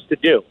supposed to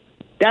do.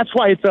 That's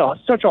why it's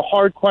such a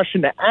hard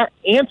question to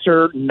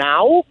answer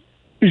now,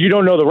 because you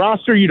don't know the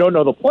roster, you don't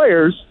know the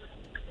players.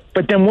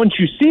 But then once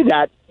you see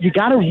that, you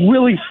got to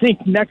really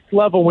think next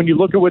level when you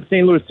look at what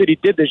St. Louis City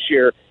did this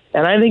year.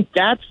 And I think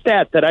that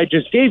stat that I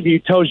just gave you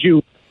tells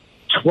you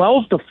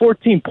 12 to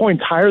 14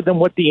 points higher than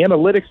what the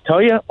analytics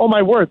tell you. Oh,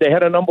 my word, they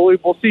had an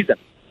unbelievable season.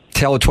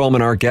 Taylor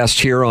Twellman, our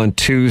guest here on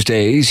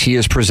Tuesdays. He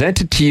is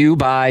presented to you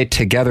by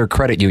Together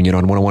Credit Union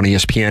on 101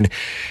 ESPN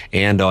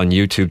and on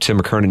YouTube. Tim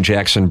McKernan,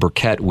 Jackson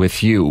Burkett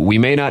with you. We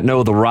may not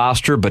know the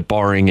roster, but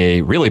barring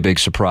a really big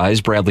surprise,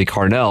 Bradley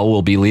Carnell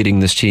will be leading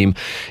this team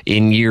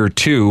in year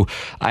 2.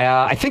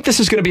 I think this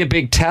is going to be a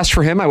big test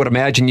for him. I would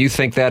imagine you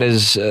think that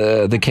is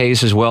the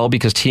case as well,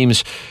 because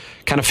teams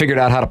kind of figured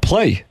out how to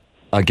play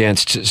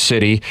against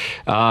City,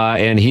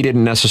 and he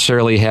didn't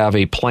necessarily have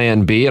a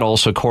plan B. It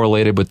also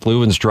correlated with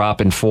Lewin's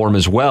drop in form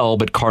as well,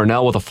 but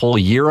Carnell with a full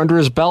year under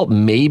his belt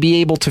may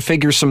be able to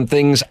figure some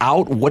things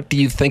out. What do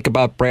you think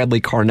about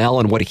Bradley Carnell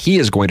and what he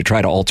is going to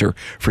try to alter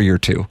for year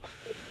 2?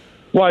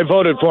 Well, I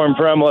voted for him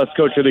for MLS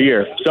Coach of the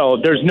Year, so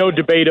there's no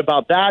debate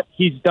about that.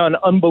 He's done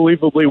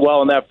unbelievably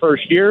well in that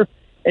first year,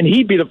 and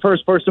he'd be the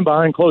first person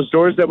behind closed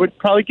doors that would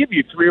probably give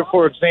you 3 or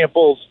 4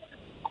 examples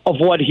of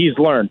what he's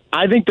learned.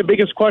 I think the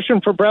biggest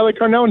question for Bradley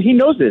Carnell, and he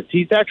knows this,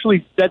 he's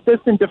actually said this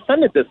and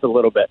defended this a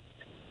little bit,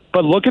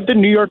 but look at the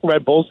New York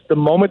Red Bulls. The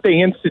moment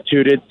they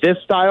instituted this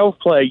style of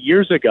play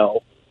years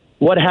ago,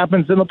 what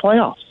happens in the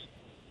playoffs?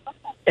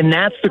 And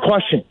that's the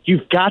question.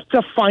 You've got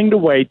to find a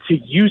way to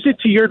use it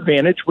to your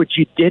advantage, which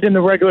you did in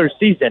the regular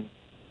season,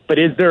 but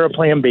is there a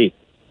plan B?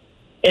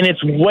 And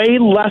it's way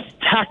less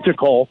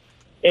tactical,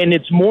 and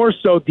it's more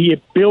so the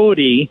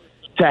ability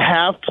to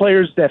have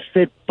players that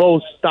fit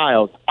both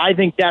styles. I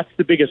think that's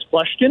the biggest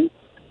question,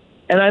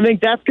 and I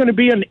think that's going to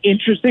be an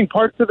interesting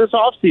part to this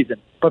offseason.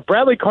 But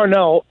Bradley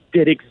Carnell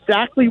did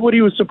exactly what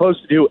he was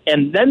supposed to do,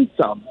 and then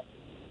some,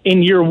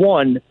 in year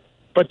 1,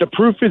 but the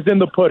proof is in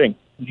the pudding.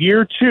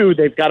 Year 2,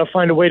 they've got to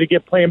find a way to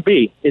get plan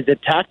B. Is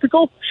it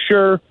tactical?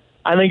 Sure.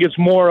 I think it's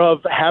more of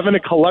having a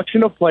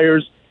collection of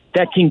players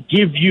that can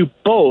give you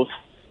both.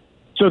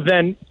 So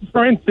then,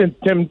 for instance,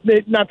 Tim,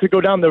 not to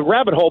go down the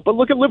rabbit hole, but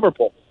look at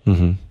Liverpool.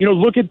 Mm-hmm. You know,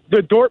 look at the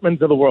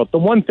Dortmunds of the world, the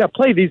ones that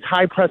play these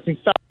high-pressing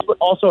styles, but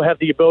also have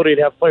the ability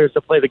to have players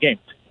that play the game.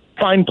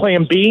 Find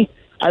plan B.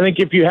 I think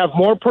if you have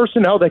more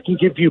personnel that can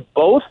give you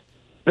both,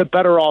 the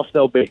better off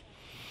they'll be.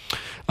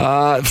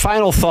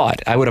 Final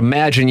thought. I would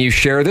imagine you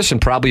share this, and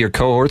probably your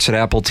cohorts at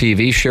Apple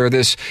TV share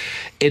this.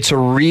 It's a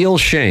real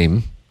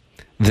shame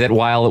that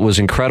while it was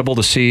incredible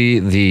to see,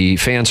 the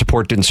fan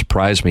support didn't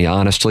surprise me.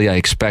 Honestly, I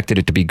expected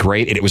it to be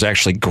great, and it was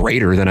actually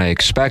greater than I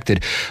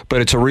expected.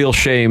 But it's a real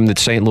shame that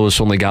St. Louis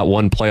only got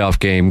 1 playoff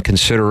game,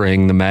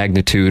 considering the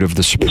magnitude of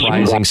the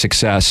surprising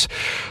success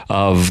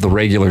of the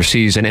regular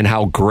season and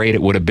how great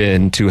it would have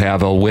been to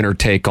have a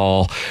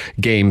winner-take-all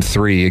Game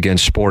 3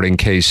 against Sporting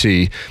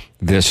KC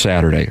this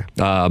Saturday.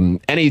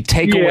 Any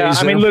takeaways? Yeah,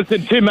 I mean,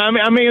 listen, Tim,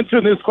 I'm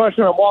answering this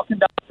question. I'm walking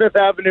down Fifth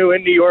Avenue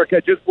in New York.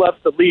 I just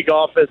left the league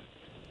office.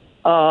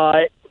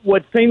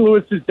 What St.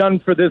 Louis has done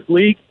for this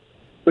league,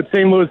 what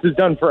St. Louis has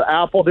done for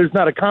Apple, there's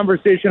not a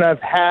conversation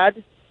I've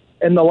had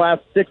in the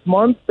last 6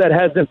 months that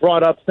hasn't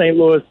brought up St.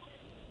 Louis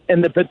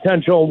and the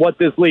potential of what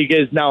this league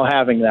is now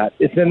having that.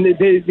 It's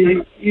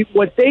in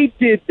what they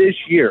did this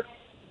year,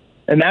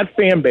 and that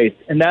fan base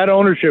and that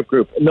ownership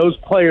group and those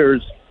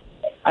players.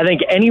 I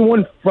think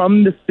anyone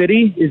from the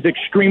city is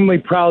extremely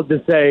proud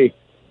to say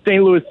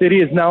St. Louis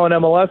City is now in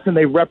MLS, and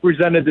they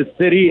represented the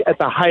city at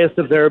the highest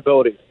of their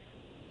abilities.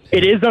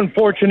 It is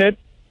unfortunate,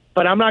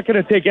 but I'm not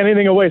going to take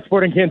anything away.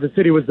 Sporting Kansas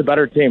City was the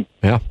better team.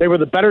 Yeah. They were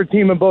the better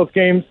team in both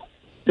games.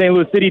 St.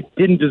 Louis City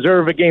didn't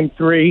deserve a Game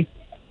 3.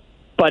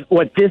 But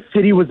what this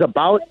city was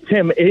about,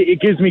 Tim, it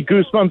gives me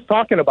goosebumps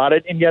talking about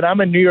it, and yet I'm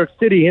in New York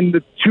City, and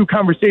the 2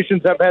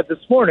 conversations I've had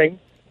this morning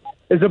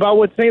is about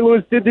what St.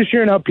 Louis did this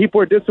year and how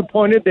people are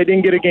disappointed they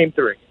didn't get a Game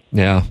 3.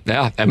 Yeah.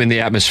 I mean,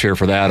 the atmosphere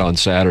for that on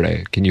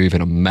Saturday, can you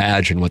even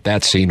imagine what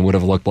that scene would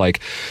have looked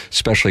like,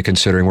 especially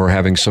considering we're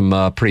having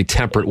some pretty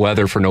temperate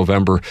weather for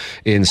November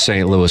in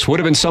St. Louis. Would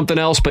have been something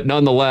else, but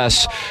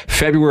nonetheless,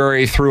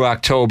 February through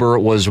October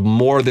was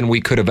more than we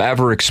could have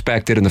ever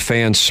expected, and the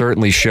fans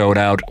certainly showed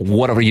out.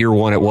 What a year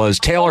 1 it was.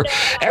 Taylor,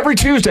 every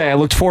Tuesday I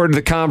looked forward to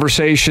the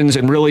conversations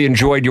and really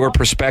enjoyed your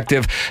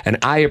perspective, and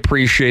I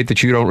appreciate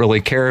that you don't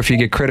really care if you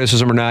get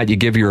criticism or not. You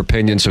give your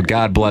opinion, so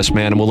God bless,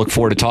 man, and we'll look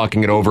forward to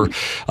talking it over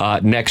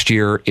next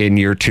year in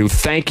year 2.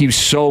 Thank you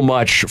so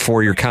much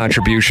for your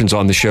contributions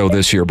on the show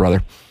this year,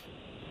 brother.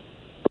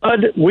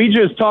 Bud, we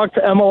just talked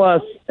to MLS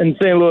in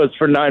St. Louis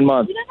for 9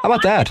 months. How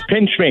about that?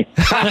 Pinch me.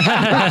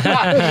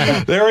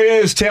 There he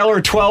is,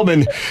 Taylor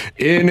Twellman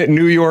in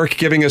New York,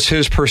 giving us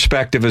his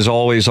perspective as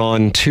always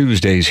on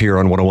Tuesdays here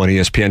on 101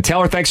 ESPN.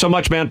 Taylor, thanks so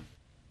much, man.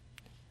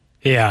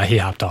 Yeah, he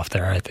hopped off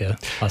there right there.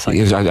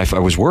 I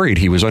was worried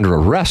he was under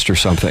arrest or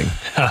something.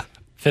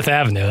 Fifth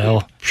Avenue,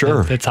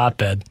 sure. It's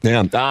hotbed.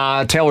 Yeah.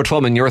 Taylor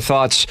Twellman, your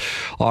thoughts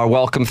are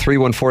welcome.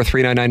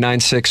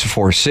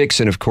 314-399-9646.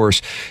 And, of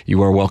course,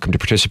 you are welcome to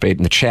participate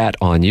in the chat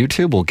on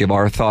YouTube. We'll give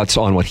our thoughts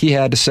on what he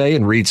had to say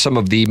and read some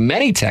of the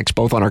many texts,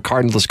 both on our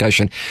Cardinal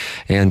discussion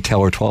and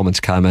Taylor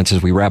Twellman's comments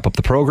as we wrap up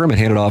the program and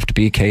hand it off to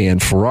BK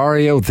and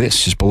Ferrario.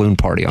 This is Balloon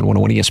Party on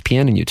 101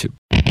 ESPN and YouTube.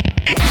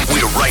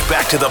 We're right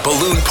back to the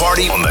Balloon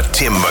Party on the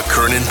Tim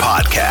McKernan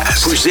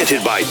Podcast.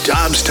 Presented by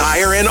Dobbs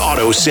Tire and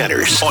Auto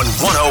Centers on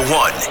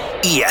 101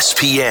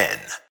 ESPN.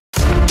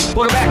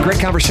 Welcome back. Great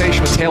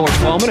conversation with Taylor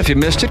Twellman. If you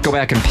missed it, go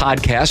back and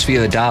podcast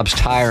via the Dobbs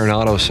Tire and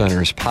Auto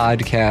Centers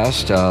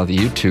podcast, the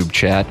YouTube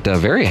chat.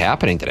 Very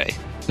happening today.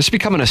 This is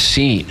becoming a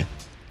scene.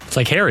 It's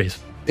like Harry's.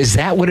 Is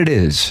that what it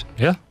is?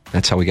 Yeah.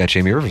 That's how we got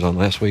Jamie Rivers on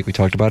last week. We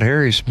talked about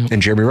Harry's. Mm-hmm.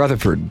 And Jeremy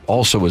Rutherford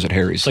also was at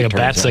Harry's. It's like a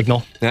bat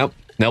signal. Yep.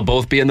 They'll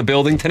both be in the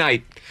building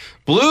tonight.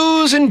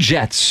 Blues and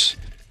Jets.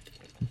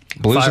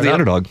 Blues are the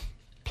underdog.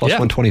 Plus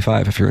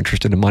 125 if you're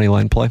interested in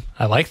moneyline play.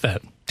 I like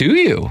that. Do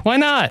you? Why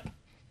not?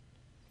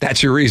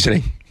 That's your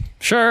reasoning.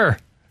 Sure.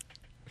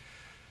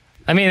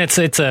 I mean, it's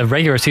a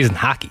regular season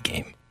hockey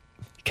game.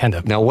 Kind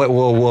of. Now,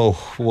 whoa.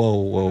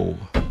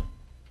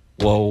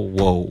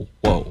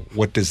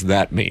 What does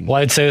that mean?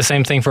 Well, I'd say the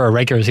same thing for a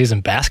regular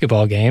season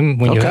basketball game.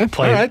 When you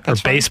play, or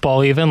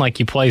baseball even, like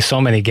you play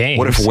so many games.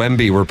 What if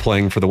Wemby were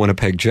playing for the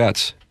Winnipeg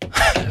Jets?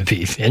 That'd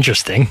be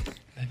interesting.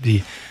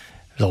 There's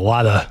a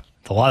lot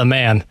of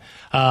man.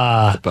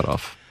 Put that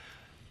off.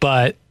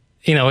 But,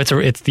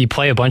 it's you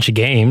play a bunch of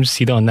games.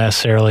 You don't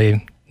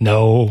necessarily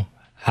know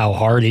how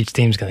hard each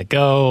team's going to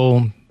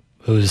go,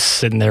 who's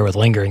sitting there with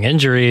lingering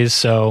injuries.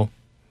 So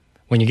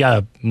when you got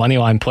a money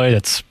line play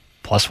that's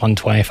plus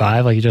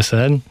 125, like you just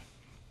said,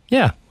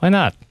 yeah, why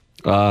not?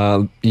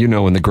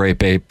 When the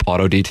Grape Ape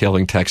auto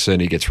detailing texts in,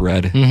 he gets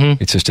red.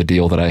 Mm-hmm. It's just a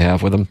deal that I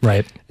have with him.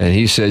 Right. And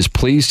he says,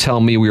 please tell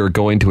me we are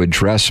going to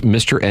address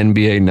Mr.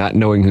 NBA not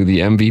knowing who the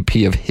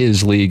MVP of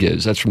his league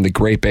is. That's from the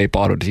Grape Ape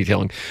auto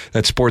detailing.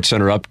 That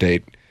SportsCenter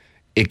update.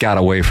 It got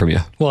away from you.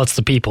 Well, it's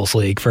the People's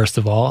League, first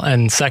of all.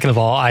 And second of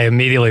all, I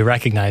immediately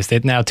recognized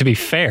it. Now, to be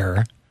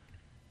fair,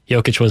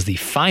 Jokic was the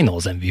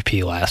finals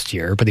MVP last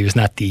year, but he was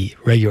not the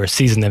regular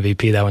season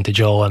MVP. That went to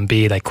Joel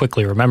Embiid. I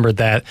quickly remembered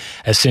that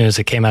as soon as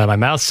it came out of my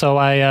mouth, so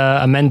I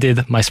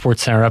amended my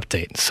SportsCenter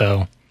update.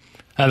 So,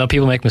 I know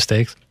people make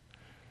mistakes.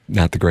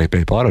 Not the Grape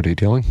Ape auto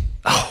detailing.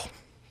 Oh,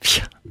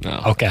 yeah.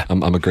 No, okay.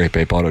 I'm a Grape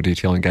Ape auto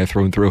detailing guy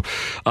through and through.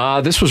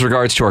 This was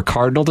regards to our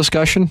Cardinal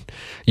discussion.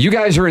 You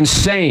guys are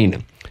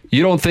insane.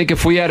 You don't think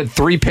if we added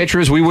 3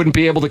 pitchers, we wouldn't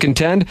be able to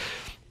contend?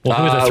 Well,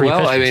 who are the 3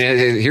 pitchers? I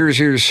mean,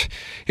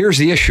 here's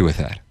the issue with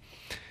that.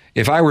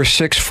 If I were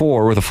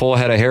 6'4" with a full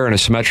head of hair and a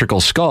symmetrical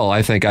skull,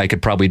 I think I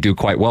could probably do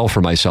quite well for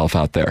myself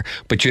out there.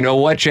 But you know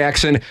what,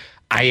 Jackson?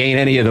 I ain't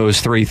any of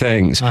those 3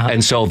 things. Uh-huh.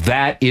 And so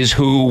that is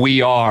who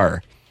we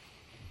are.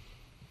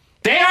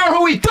 They are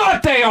who we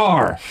thought they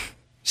are.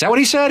 Is that what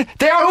he said?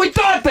 They are who we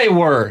thought they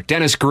were.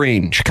 Dennis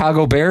Green,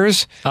 Chicago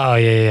Bears. Oh,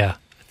 yeah.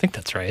 I think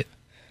that's right.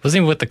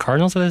 Wasn't he with the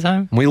Cardinals at the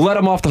time? We let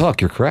him off the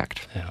hook. You're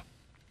correct. Yeah.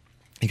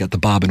 He got the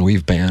bob and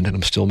weave band, and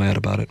I'm still mad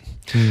about it.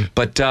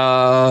 But,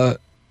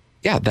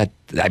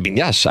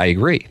 yes, I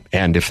agree.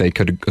 And if they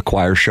could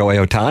acquire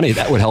Shohei Ohtani,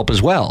 that would help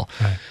as well.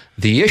 Right.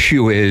 The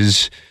issue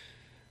is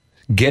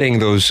getting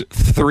those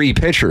 3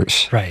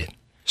 pitchers. Right.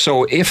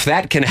 So if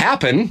that can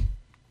happen,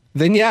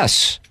 then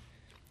yes.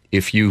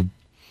 If you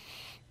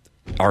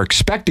are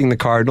expecting the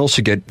Cardinals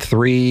to get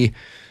 3,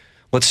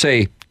 let's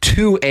say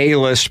 2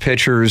 A-list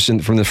pitchers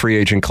from the free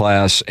agent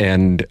class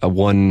and a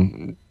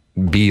 1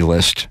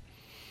 B-list,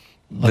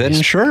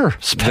 then sure.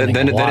 Then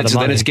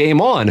it's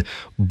game on.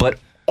 But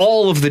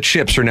all of the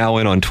chips are now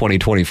in on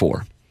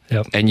 2024.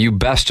 Yep. And you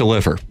best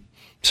deliver.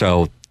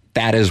 So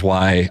that is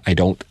why I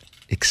don't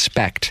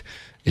expect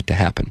it to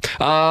happen.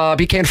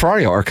 BK and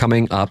Ferrario are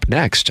coming up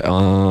next.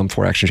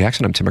 For Action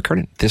Jackson, I'm Tim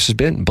McKernan. This has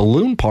been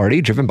Balloon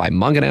Party, driven by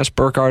Munganess,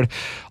 Burkhardt,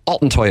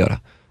 Alton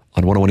Toyota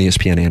on 101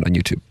 ESPN and on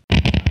YouTube.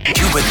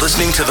 You've been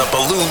listening to the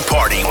Balloon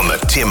Party on the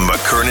Tim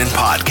McKernan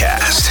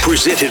Podcast.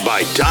 Presented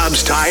by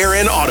Dobbs Tire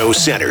and Auto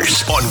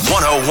Centers on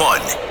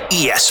 101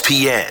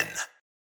 ESPN.